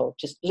their pillow,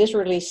 just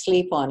literally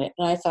sleep on it.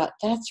 And I thought,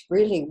 that's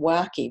really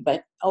wacky,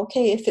 but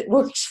okay, if it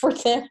works for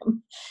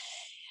them.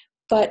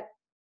 But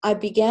I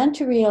began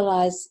to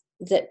realize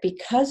that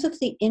because of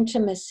the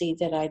intimacy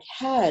that I'd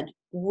had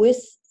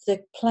with the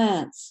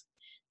plants,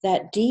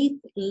 that deep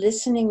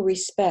listening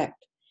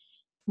respect,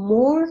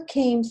 more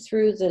came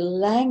through the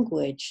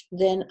language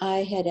than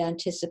I had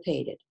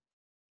anticipated.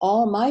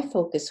 All my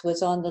focus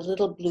was on the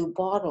little blue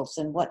bottles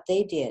and what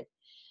they did.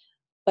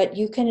 But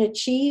you can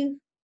achieve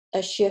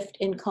a shift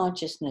in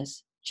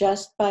consciousness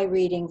just by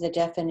reading the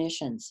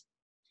definitions.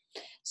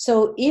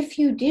 So if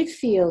you did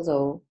feel,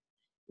 though,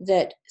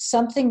 that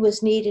something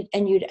was needed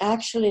and you'd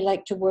actually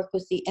like to work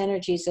with the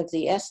energies of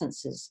the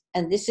essences,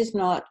 and this is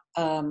not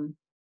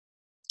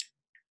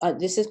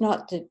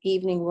the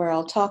evening where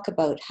I'll talk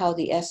about how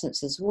the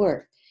essences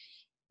work,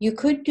 you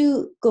could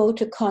go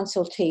to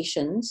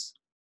consultations.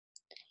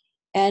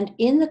 And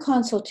in the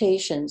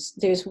consultations,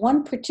 there's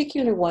one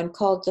particular one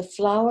called the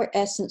Flower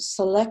Essence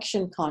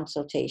Selection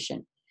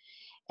Consultation.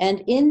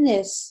 And in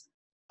this,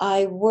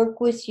 I work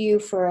with you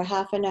for a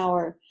half an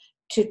hour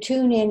to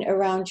tune in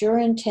around your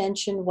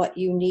intention, what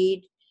you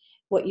need,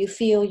 what you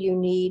feel you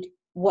need,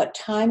 what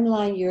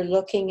timeline you're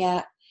looking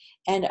at,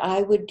 and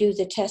I would do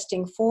the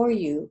testing for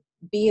you,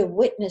 be a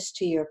witness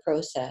to your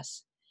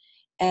process,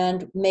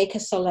 and make a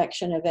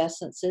selection of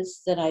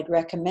essences that I'd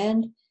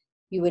recommend.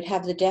 You would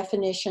have the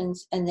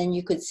definitions, and then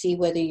you could see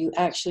whether you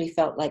actually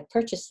felt like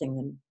purchasing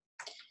them.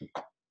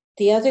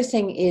 The other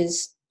thing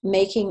is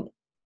making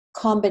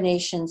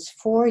combinations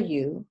for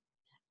you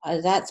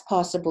That's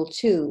possible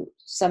too.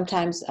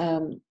 Sometimes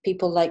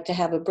people like to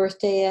have a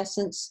birthday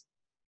essence,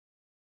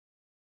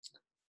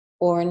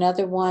 or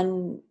another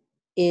one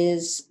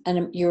is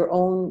your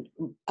own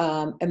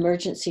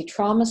emergency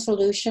trauma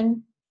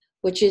solution,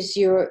 which is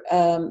your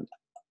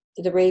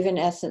the Raven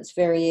Essence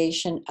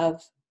variation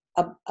of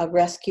a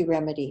rescue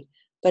remedy.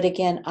 But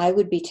again, I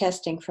would be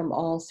testing from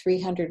all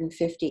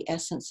 350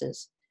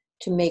 essences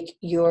to make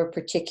your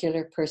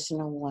particular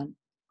personal one.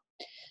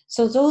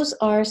 So those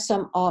are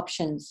some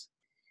options.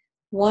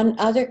 One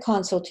other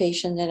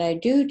consultation that I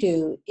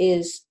do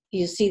is,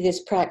 you see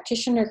this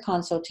practitioner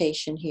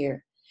consultation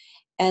here.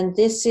 And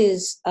this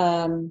is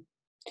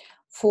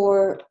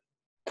for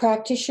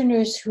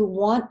practitioners who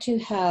want to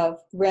have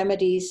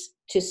remedies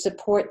to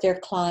support their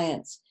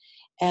clients,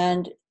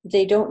 and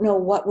they don't know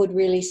what would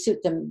really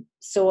suit them.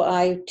 So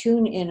I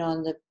tune in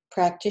on the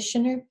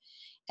practitioner,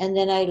 and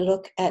then I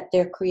look at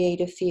their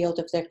creative field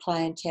of their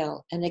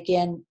clientele, and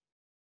again,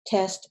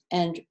 test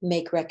and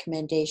make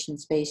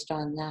recommendations based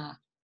on that.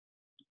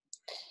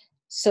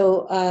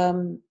 So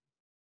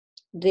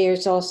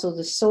there's also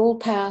the Soul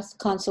Path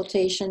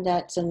consultation.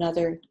 That's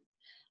another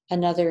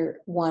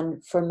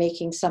one for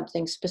making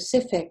something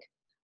specific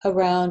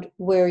around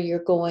where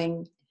you're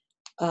going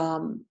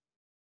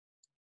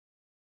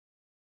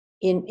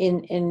in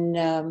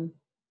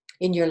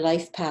your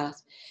life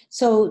path.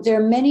 So there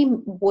are many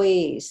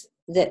ways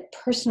that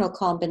personal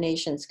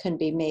combinations can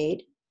be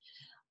made.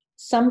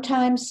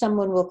 Sometimes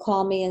someone will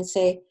call me and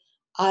say,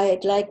 I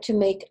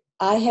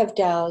have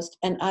dowsed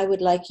and I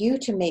would like you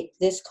to make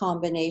this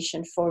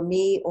combination for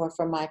me or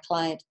for my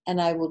client,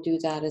 and I will do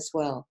that as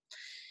well.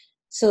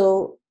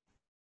 So,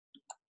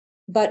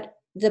 but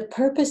the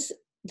purpose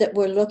that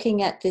we're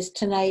looking at this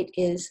tonight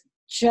is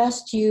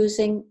just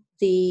using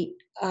the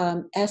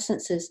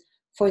essences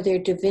for their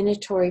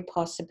divinatory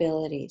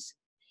possibilities.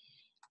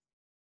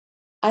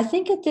 I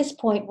think at this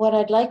point, what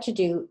I'd like to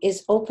do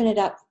is open it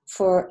up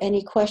for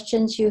any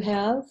questions you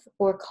have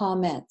or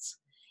comments.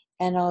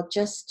 And I'll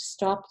just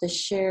stop the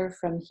share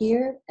from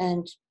here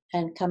and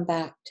come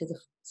back to the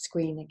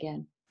screen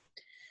again.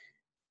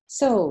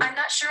 So, I'm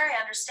not sure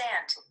I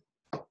understand.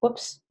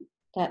 Whoops,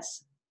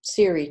 that's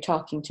Siri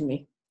talking to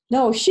me.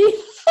 No, she,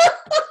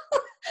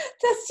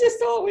 that's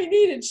just all we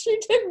needed. She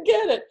didn't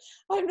get it.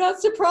 I'm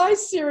not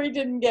surprised Siri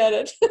didn't get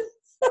it.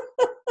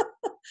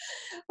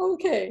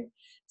 Okay,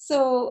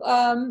 so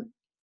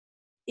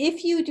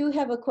if you do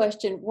have a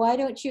question, why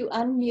don't you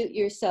unmute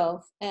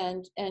yourself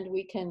and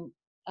we can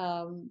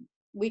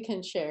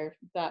share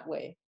that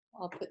way.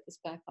 I'll put this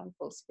back on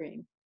full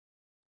screen.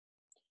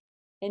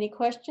 Any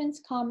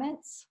questions,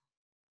 comments?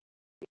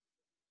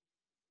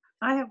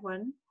 I have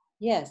one.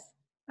 Yes.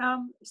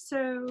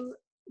 So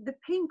the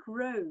pink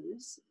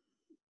rose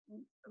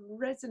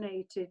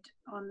resonated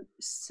on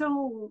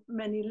so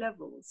many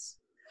levels.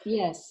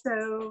 Yes.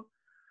 So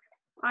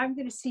I'm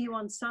going to see you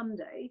on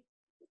Sunday,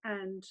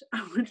 and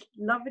I would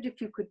love it if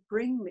you could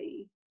bring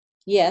me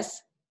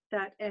Yes.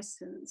 that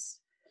essence.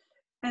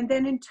 And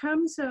then in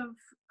terms of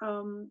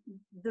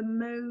the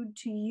mode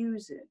to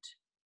use it,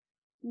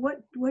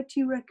 what do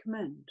you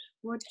recommend?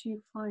 What do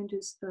you find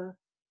is the...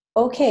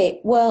 Okay,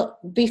 well,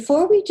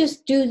 before we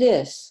just do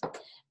this,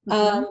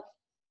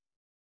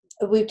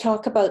 we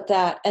talk about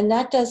that, and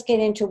that does get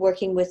into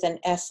working with an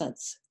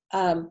essence.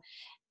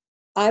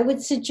 I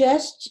would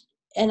suggest,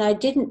 and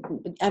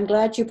I'm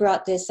glad you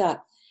brought this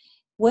up,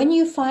 when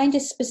you find a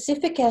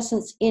specific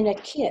essence in a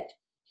kit,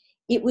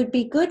 it would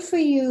be good for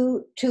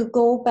you to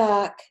go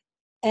back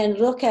and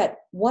look at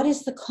what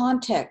is the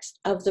context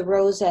of the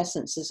rose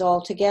essences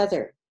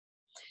altogether.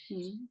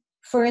 Mm-hmm.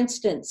 For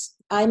instance,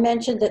 I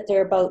mentioned that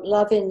they're about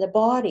love in the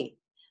body,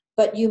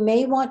 but you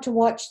may want to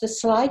watch the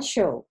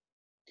slideshow.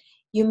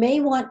 You may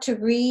want to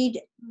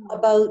read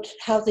about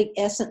how the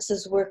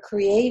essences were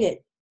created.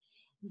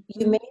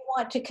 You may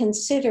want to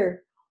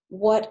consider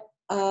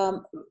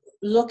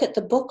look at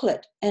the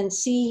booklet and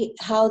see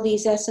how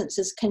these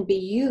essences can be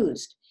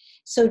used.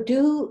 So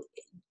do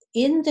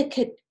in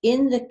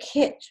the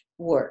kit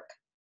work,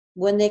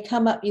 when they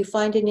come up, you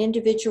find an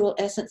individual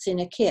essence in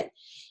a kit.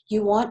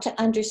 You want to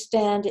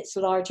understand its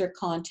larger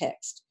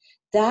context.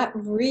 That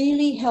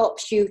really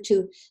helps you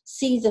to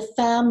see the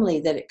family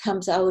that it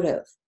comes out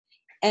of.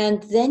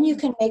 And then you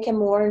can make a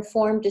more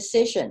informed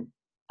decision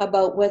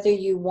about whether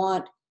you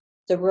want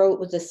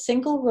the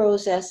single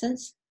rose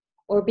essence,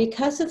 or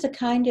because of the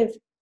kind of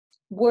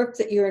work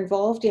that you're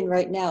involved in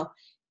right now,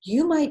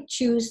 you might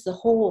choose the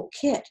whole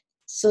kit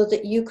so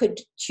that you could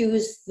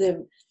choose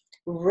the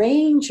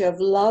range of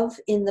love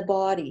in the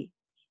body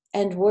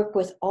and work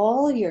with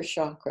all your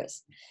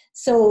chakras.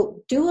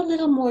 So do a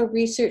little more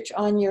research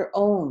on your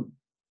own.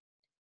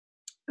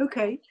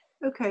 Okay.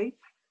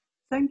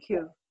 Thank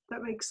you.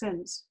 That makes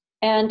sense.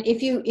 And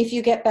if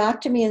you get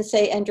back to me and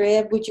say,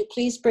 Andrea, would you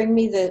please bring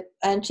me the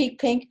antique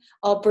pink?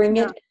 I'll bring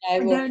it. And I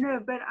will... No,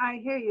 but I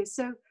hear you.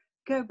 So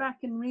go back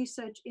and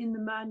research in the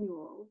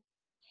manual.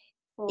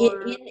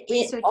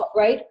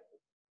 Right.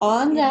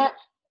 On that,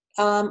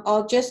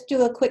 I'll just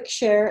do a quick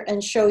share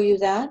and show you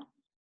that.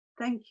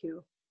 Thank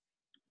you.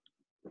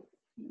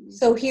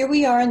 So here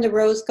we are in the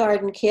Rose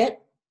Garden kit.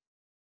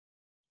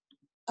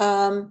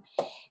 And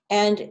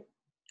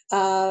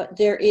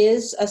there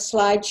is a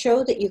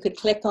slideshow that you could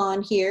click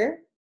on here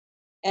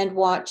and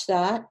watch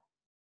that.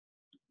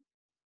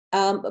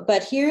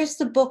 But here's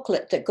the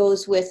booklet that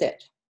goes with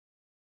it.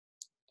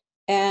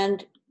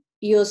 And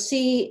you'll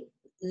see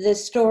the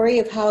story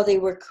of how they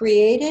were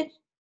created.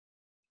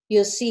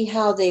 You'll see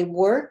how they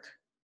work,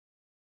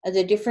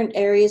 the different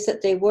areas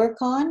that they work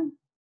on,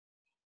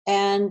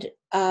 and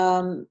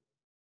how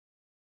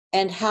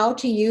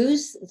to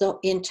use the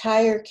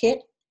entire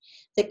kit.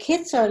 The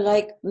kits are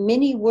like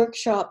mini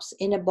workshops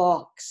in a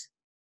box.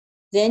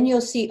 Then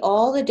you'll see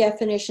all the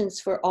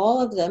definitions for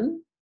all of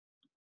them.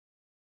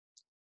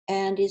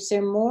 And is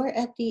there more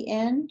at the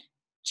end?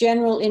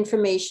 General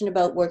information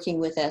about working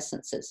with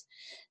essences.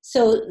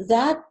 So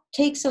that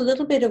takes a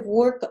little bit of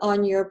work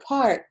on your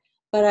part,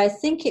 but I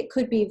think it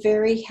could be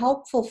very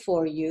helpful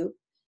for you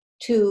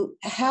to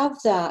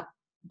have that,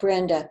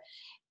 Brenda,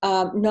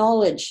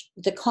 knowledge,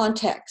 the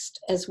context,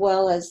 as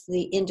well as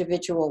the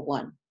individual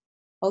one.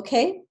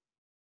 Okay?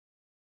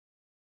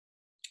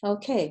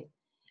 Okay.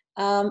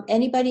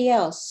 Anybody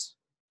else?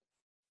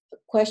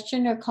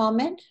 Question or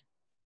comment?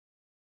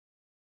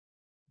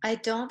 I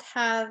don't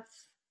have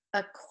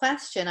a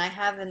question. I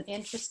have an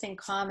interesting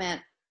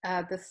comment.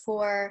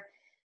 Before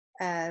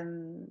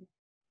the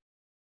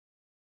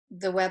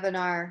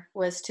webinar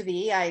was to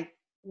be, I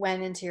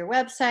went into your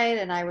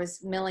website and I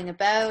was milling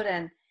about,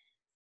 and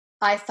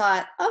I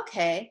thought,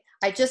 okay,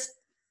 I just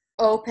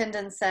opened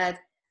and said,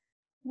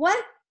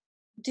 what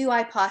do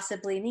I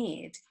possibly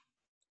need?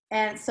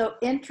 And so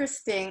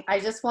interesting, I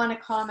just want to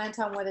comment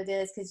on what it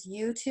is, because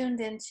you tuned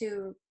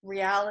into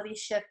Reality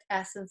Shift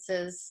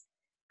Essences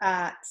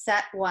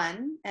set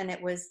 1, and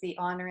it was the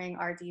Honoring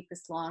Our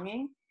Deepest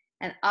Longing.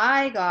 And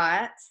I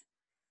got,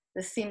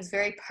 this seems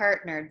very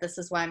partnered, this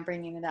is why I'm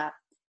bringing it up,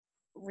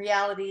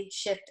 Reality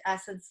Shift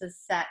Essences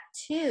set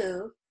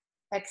 2,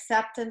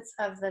 Acceptance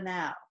of the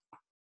Now.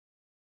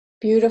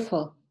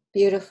 Beautiful,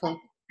 beautiful.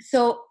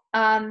 So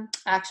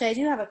actually I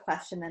do have a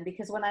question then,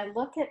 because when I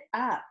look it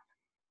up,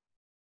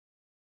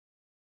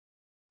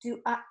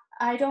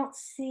 I don't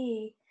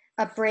see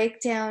a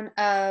breakdown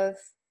of,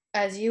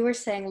 as you were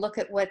saying, look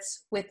at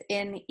what's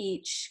within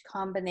each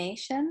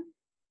combination.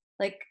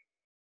 Like,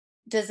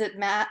 does it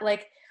matter?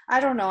 Like, I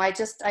don't know. I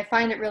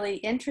find it really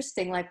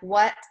interesting. Like,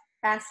 what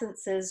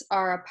essences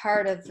are a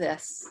part of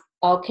this?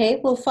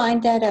 Okay, we'll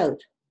find that out.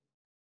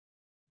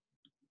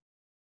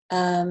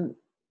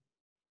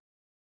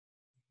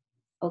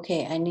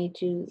 Okay, I need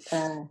to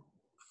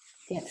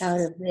get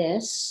out of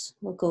this.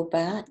 We'll go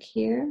back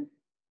here.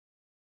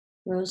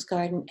 Rose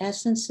Garden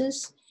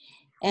Essences.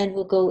 And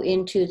we'll go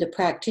into the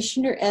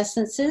Practitioner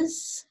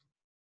Essences,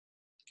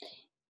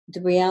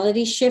 the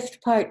Reality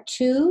Shift Part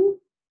 2,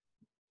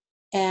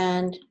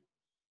 and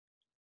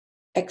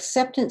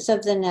Acceptance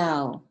of the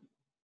Now.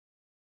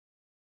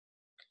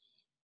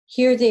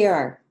 Here they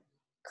are.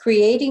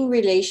 Creating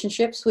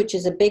Relationships, which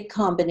is a big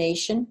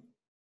combination.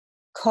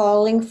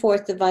 Calling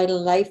Forth the Vital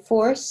Life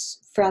Force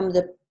from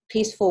the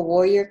Peaceful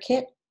Warrior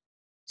Kit.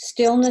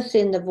 Stillness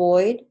in the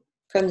Void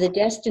from the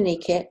Destiny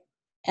Kit,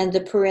 and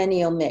the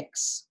Perennial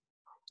Mix.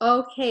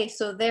 Okay,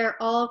 so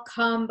they're all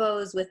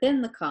combos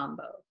within the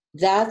combo.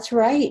 That's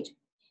right.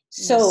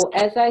 So,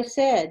 as I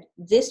said,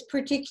 this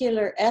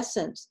particular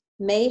essence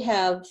may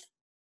have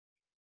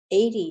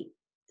 80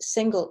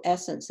 single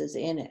essences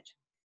in it.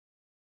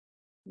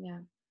 Yeah.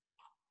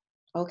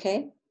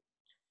 Okay.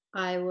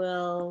 I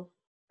will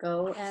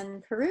go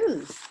and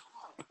peruse.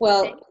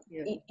 Well,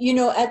 you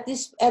know, at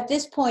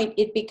this point,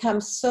 it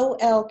becomes so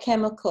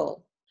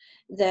alchemical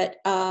that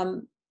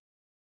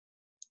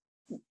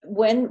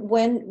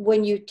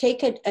when you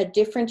take a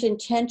different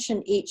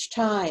intention each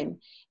time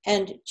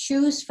and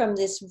choose from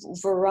this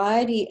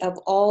variety of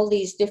all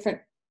these different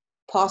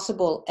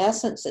possible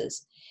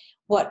essences,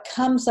 what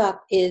comes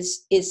up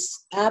is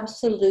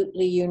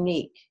absolutely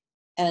unique.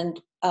 And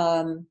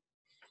I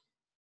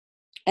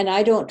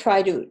don't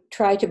try to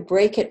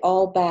break it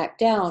all back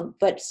down,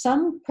 but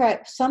some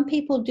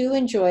people do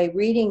enjoy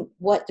reading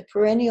what the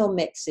perennial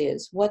mix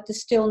is, what the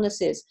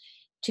stillness is,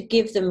 to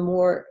give them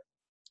more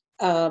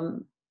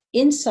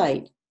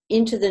insight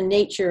into the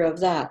nature of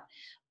that.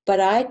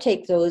 But I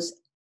take those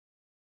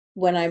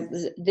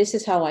this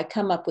is how I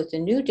come up with a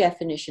new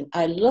definition.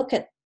 I look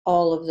at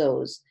all of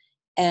those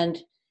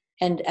and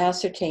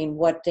ascertain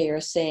what they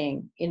are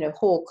saying in a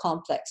whole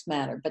complex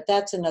manner. But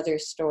that's another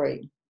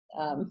story.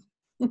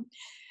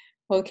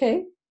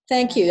 Okay,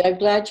 thank you. I'm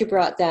glad you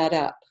brought that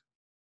up.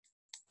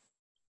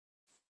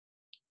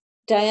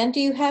 Diane, do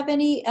you have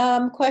any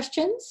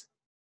questions?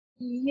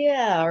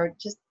 Yeah, or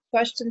just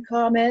question,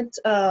 comment.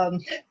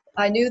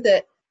 I knew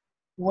that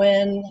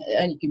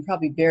and you can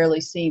probably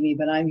barely see me,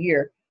 but I'm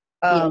here.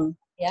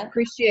 Yeah.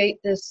 Appreciate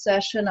this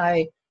session.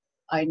 I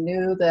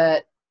knew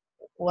that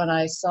when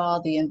I saw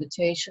the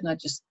invitation, I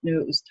just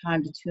knew it was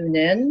time to tune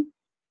in.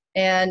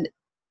 And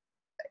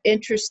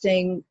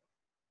interesting,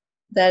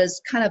 that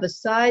is kind of a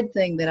side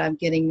thing that I'm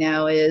getting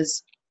now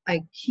is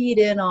I keyed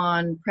in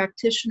on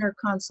practitioner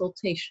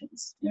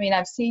consultations. I mean,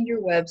 I've seen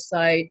your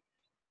website.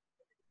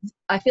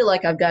 I feel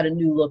like I've got a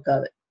new look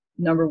of it.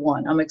 Number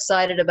one, I'm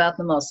excited about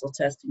the muscle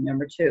testing.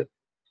 Number two,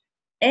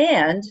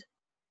 and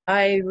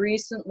I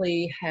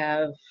recently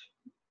have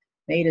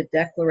made a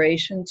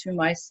declaration to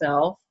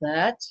myself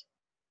that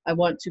I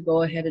want to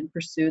go ahead and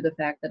pursue the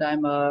fact that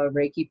I'm a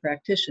Reiki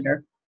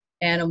practitioner.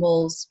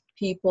 Animals,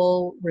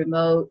 people,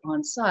 remote,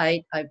 on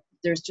site.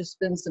 There's just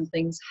been some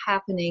things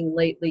happening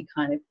lately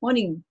kind of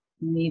pointing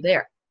me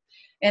there.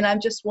 And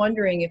I'm just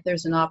wondering if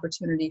there's an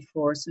opportunity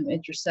for some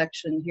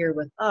intersection here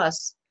with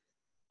us.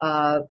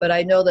 But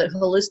I know that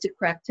holistic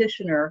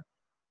practitioner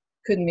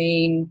could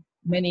mean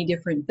many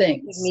different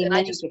things. And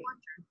I just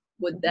wondered,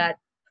 would that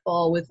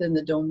fall within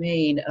the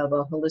domain of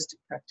a holistic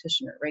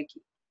practitioner,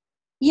 Reiki?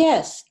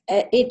 Yes,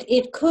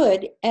 it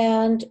could,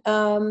 and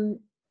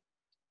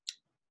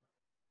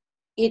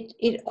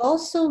it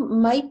also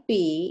might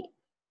be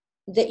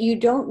that you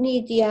don't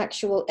need the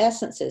actual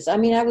essences. I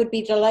mean, I would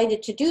be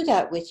delighted to do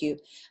that with you,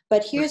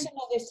 but here's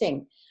another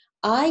thing.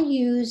 I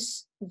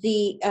use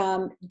the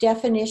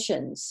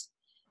definitions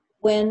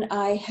when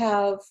I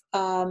have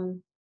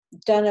done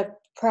a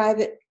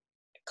private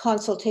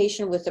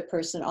consultation with a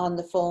person on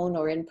the phone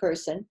or in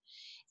person,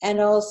 and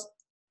also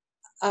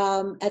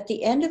at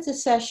the end of the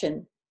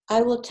session,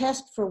 I will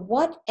test for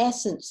what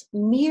essence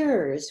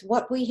mirrors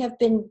what we have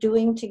been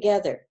doing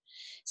together.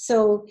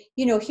 So,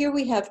 you know, here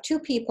we have two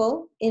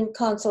people in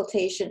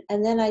consultation,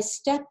 and then I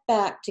step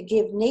back to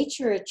give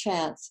nature a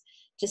chance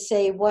to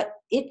say what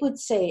it would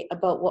say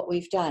about what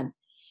we've done.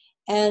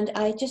 And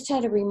I just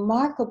had a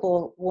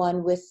remarkable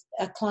one with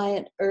a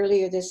client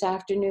earlier this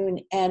afternoon,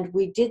 and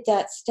we did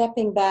that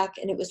stepping back,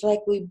 and it was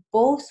like we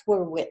both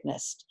were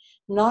witnessed,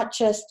 not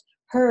just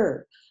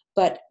her,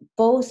 but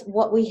both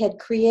what we had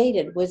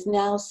created was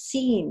now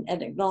seen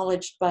and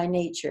acknowledged by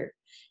nature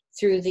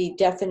through the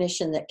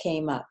definition that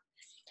came up.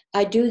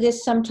 I do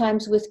this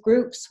sometimes with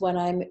groups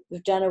when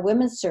we've done a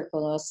women's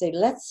circle. I'll say,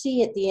 let's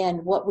see at the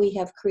end what we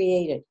have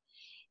created.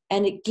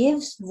 And it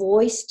gives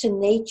voice to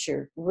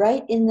nature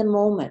right in the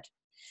moment.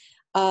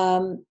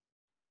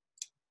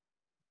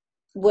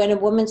 When a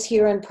woman's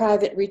here on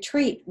private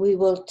retreat, we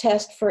will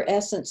test for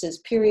essences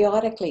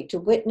periodically to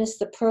witness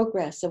the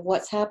progress of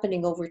what's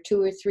happening over 2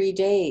 or 3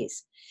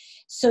 days.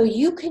 So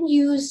you can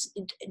use,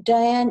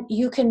 Diane,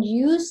 you can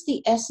use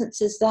the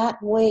essences that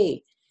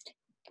way.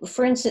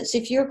 For instance,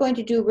 if you're going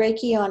to do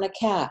Reiki on a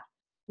cat,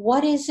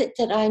 what is it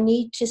that I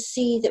need to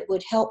see that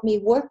would help me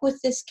work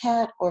with this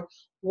cat? Or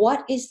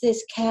what is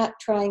this cat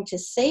trying to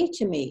say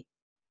to me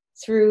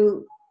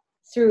through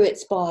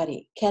its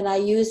body? Can I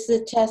use the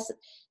test?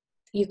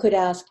 You could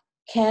ask,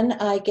 can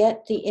I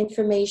get the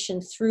information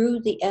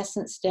through the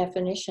essence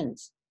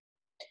definitions?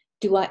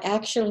 Do I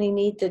actually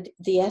need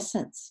the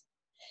essence?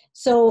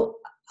 So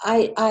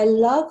I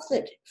love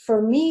that.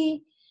 For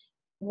me,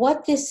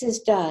 what this has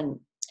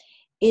done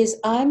is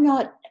I'm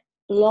not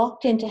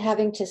locked into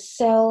having to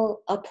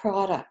sell a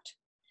product,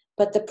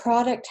 but the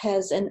product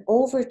has an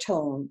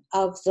overtone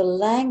of the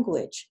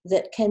language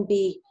that can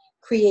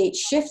create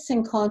shifts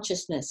in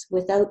consciousness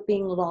without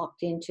being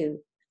locked into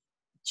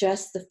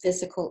just the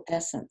physical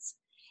essence.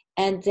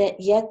 And that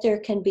yet there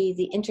can be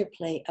the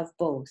interplay of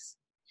both.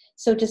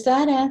 So does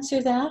that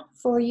answer that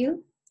for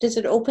you? Does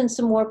it open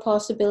some more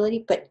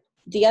possibility? But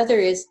the other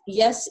is,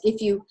 yes, if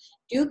you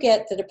do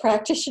get that a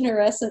practitioner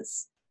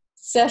essence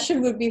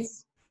session would be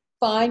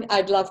fine,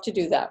 I'd love to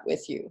do that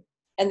with you.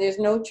 And there's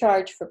no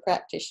charge for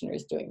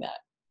practitioners doing that.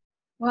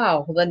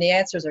 Wow. Well, then the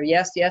answers are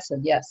yes, yes,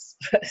 and yes.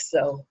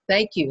 So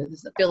thank you.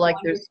 I feel like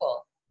there's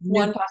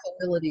new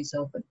possibilities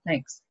open.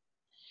 Thanks.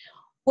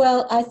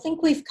 Well, I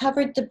think we've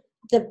covered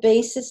the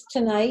basis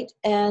tonight,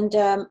 and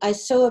I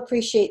so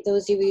appreciate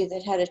those of you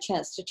that had a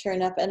chance to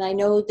turn up. And I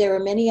know there are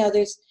many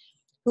others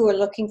who are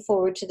looking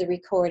forward to the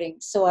recording.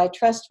 So I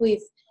trust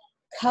we've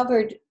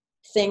covered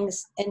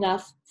things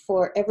enough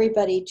for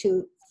everybody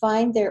to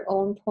find their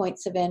own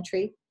points of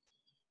entry.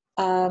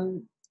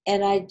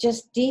 And I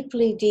just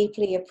deeply,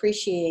 deeply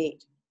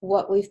appreciate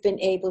what we've been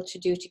able to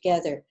do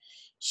together.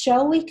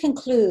 Shall we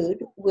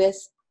conclude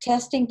with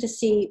testing to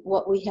see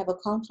what we have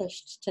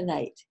accomplished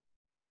tonight?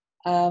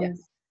 Yes.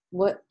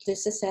 What,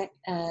 just a sec.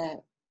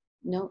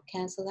 No,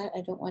 cancel that.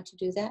 I don't want to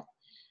do that.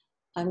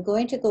 I'm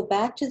going to go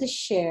back to the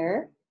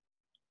share.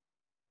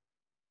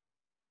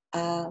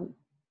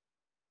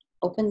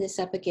 Open this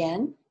up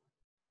again.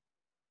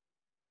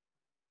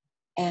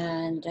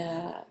 And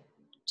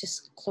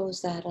just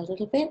close that a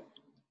little bit.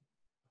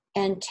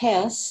 And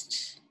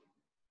test.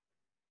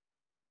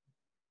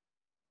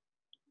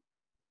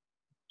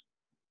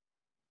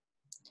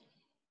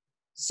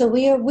 So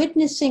we are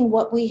witnessing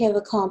what we have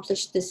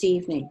accomplished this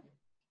evening.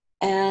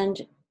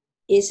 And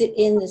is it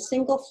in the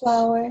single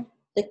flower,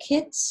 the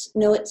kits?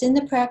 No, it's in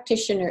the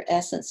practitioner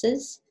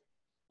essences.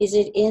 Is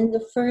it in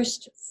the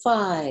first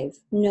 5?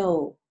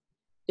 No.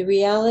 The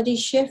reality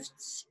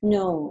shifts?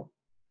 No.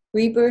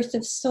 Rebirth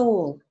of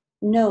soul?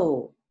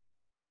 No.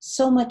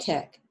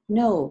 Somatech?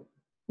 No.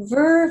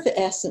 Verve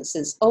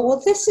essences? Oh,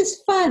 well, this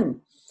is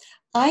fun.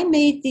 I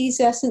made these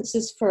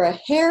essences for a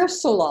hair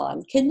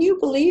salon. Can you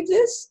believe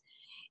this?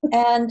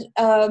 And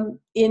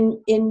in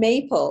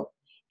maple.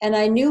 And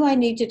I knew I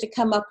needed to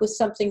come up with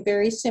something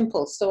very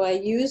simple. So I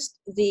used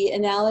the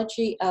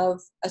analogy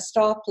of a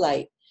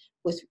stoplight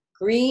with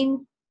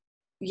green,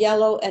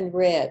 yellow, and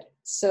red.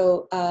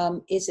 So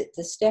is it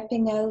the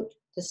stepping out,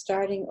 the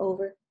starting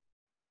over?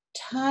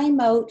 Time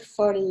out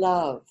for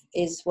love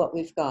is what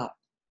we've got.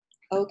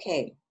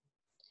 Okay,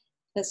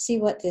 let's see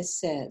what this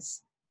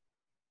says.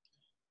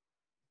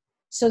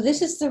 So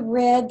this is the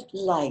red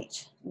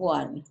light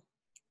one.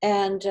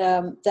 And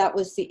that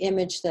was the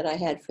image that I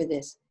had for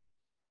this.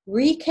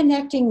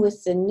 Reconnecting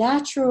with the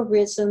natural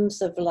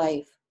rhythms of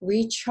life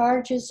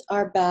recharges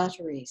our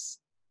batteries.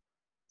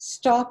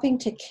 Stopping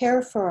to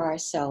care for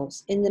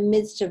ourselves in the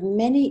midst of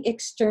many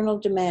external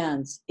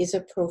demands is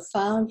a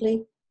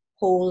profoundly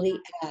holy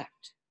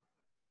act.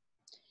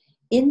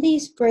 In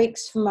these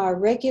breaks from our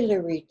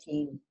regular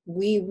routine,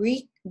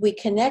 we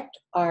connect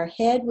our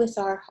head with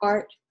our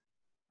heart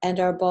and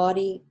our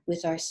body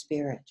with our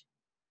spirit,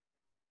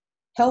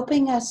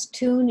 helping us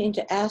tune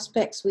into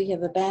aspects we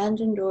have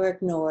abandoned or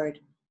ignored.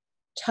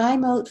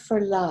 Time out for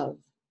love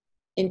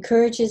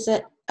encourages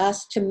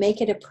us to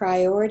make it a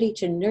priority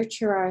to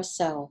nurture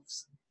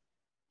ourselves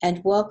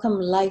and welcome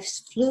life's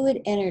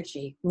fluid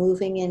energy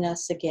moving in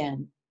us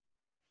again.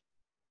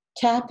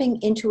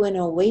 Tapping into an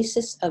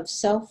oasis of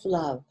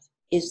self-love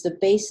is the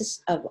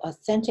basis of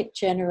authentic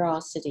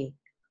generosity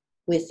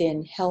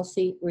within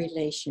healthy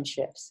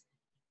relationships.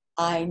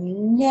 I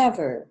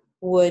never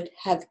would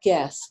have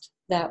guessed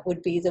that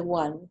would be the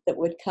one that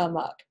would come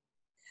up.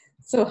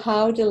 So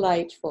how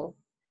delightful.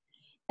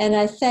 And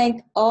I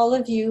thank all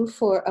of you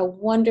for a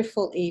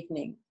wonderful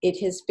evening. It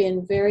has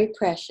been very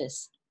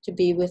precious to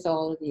be with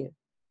all of you.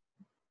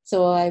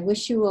 So I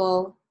wish you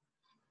all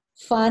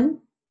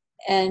fun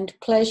and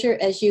pleasure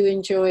as you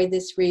enjoy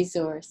this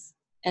resource.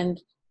 And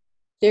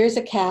there's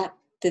a cat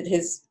that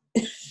is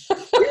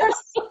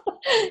Yes.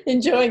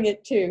 enjoying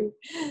it too.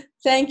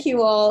 Thank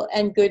you all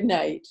and good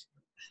night.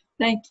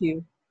 Thank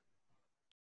you.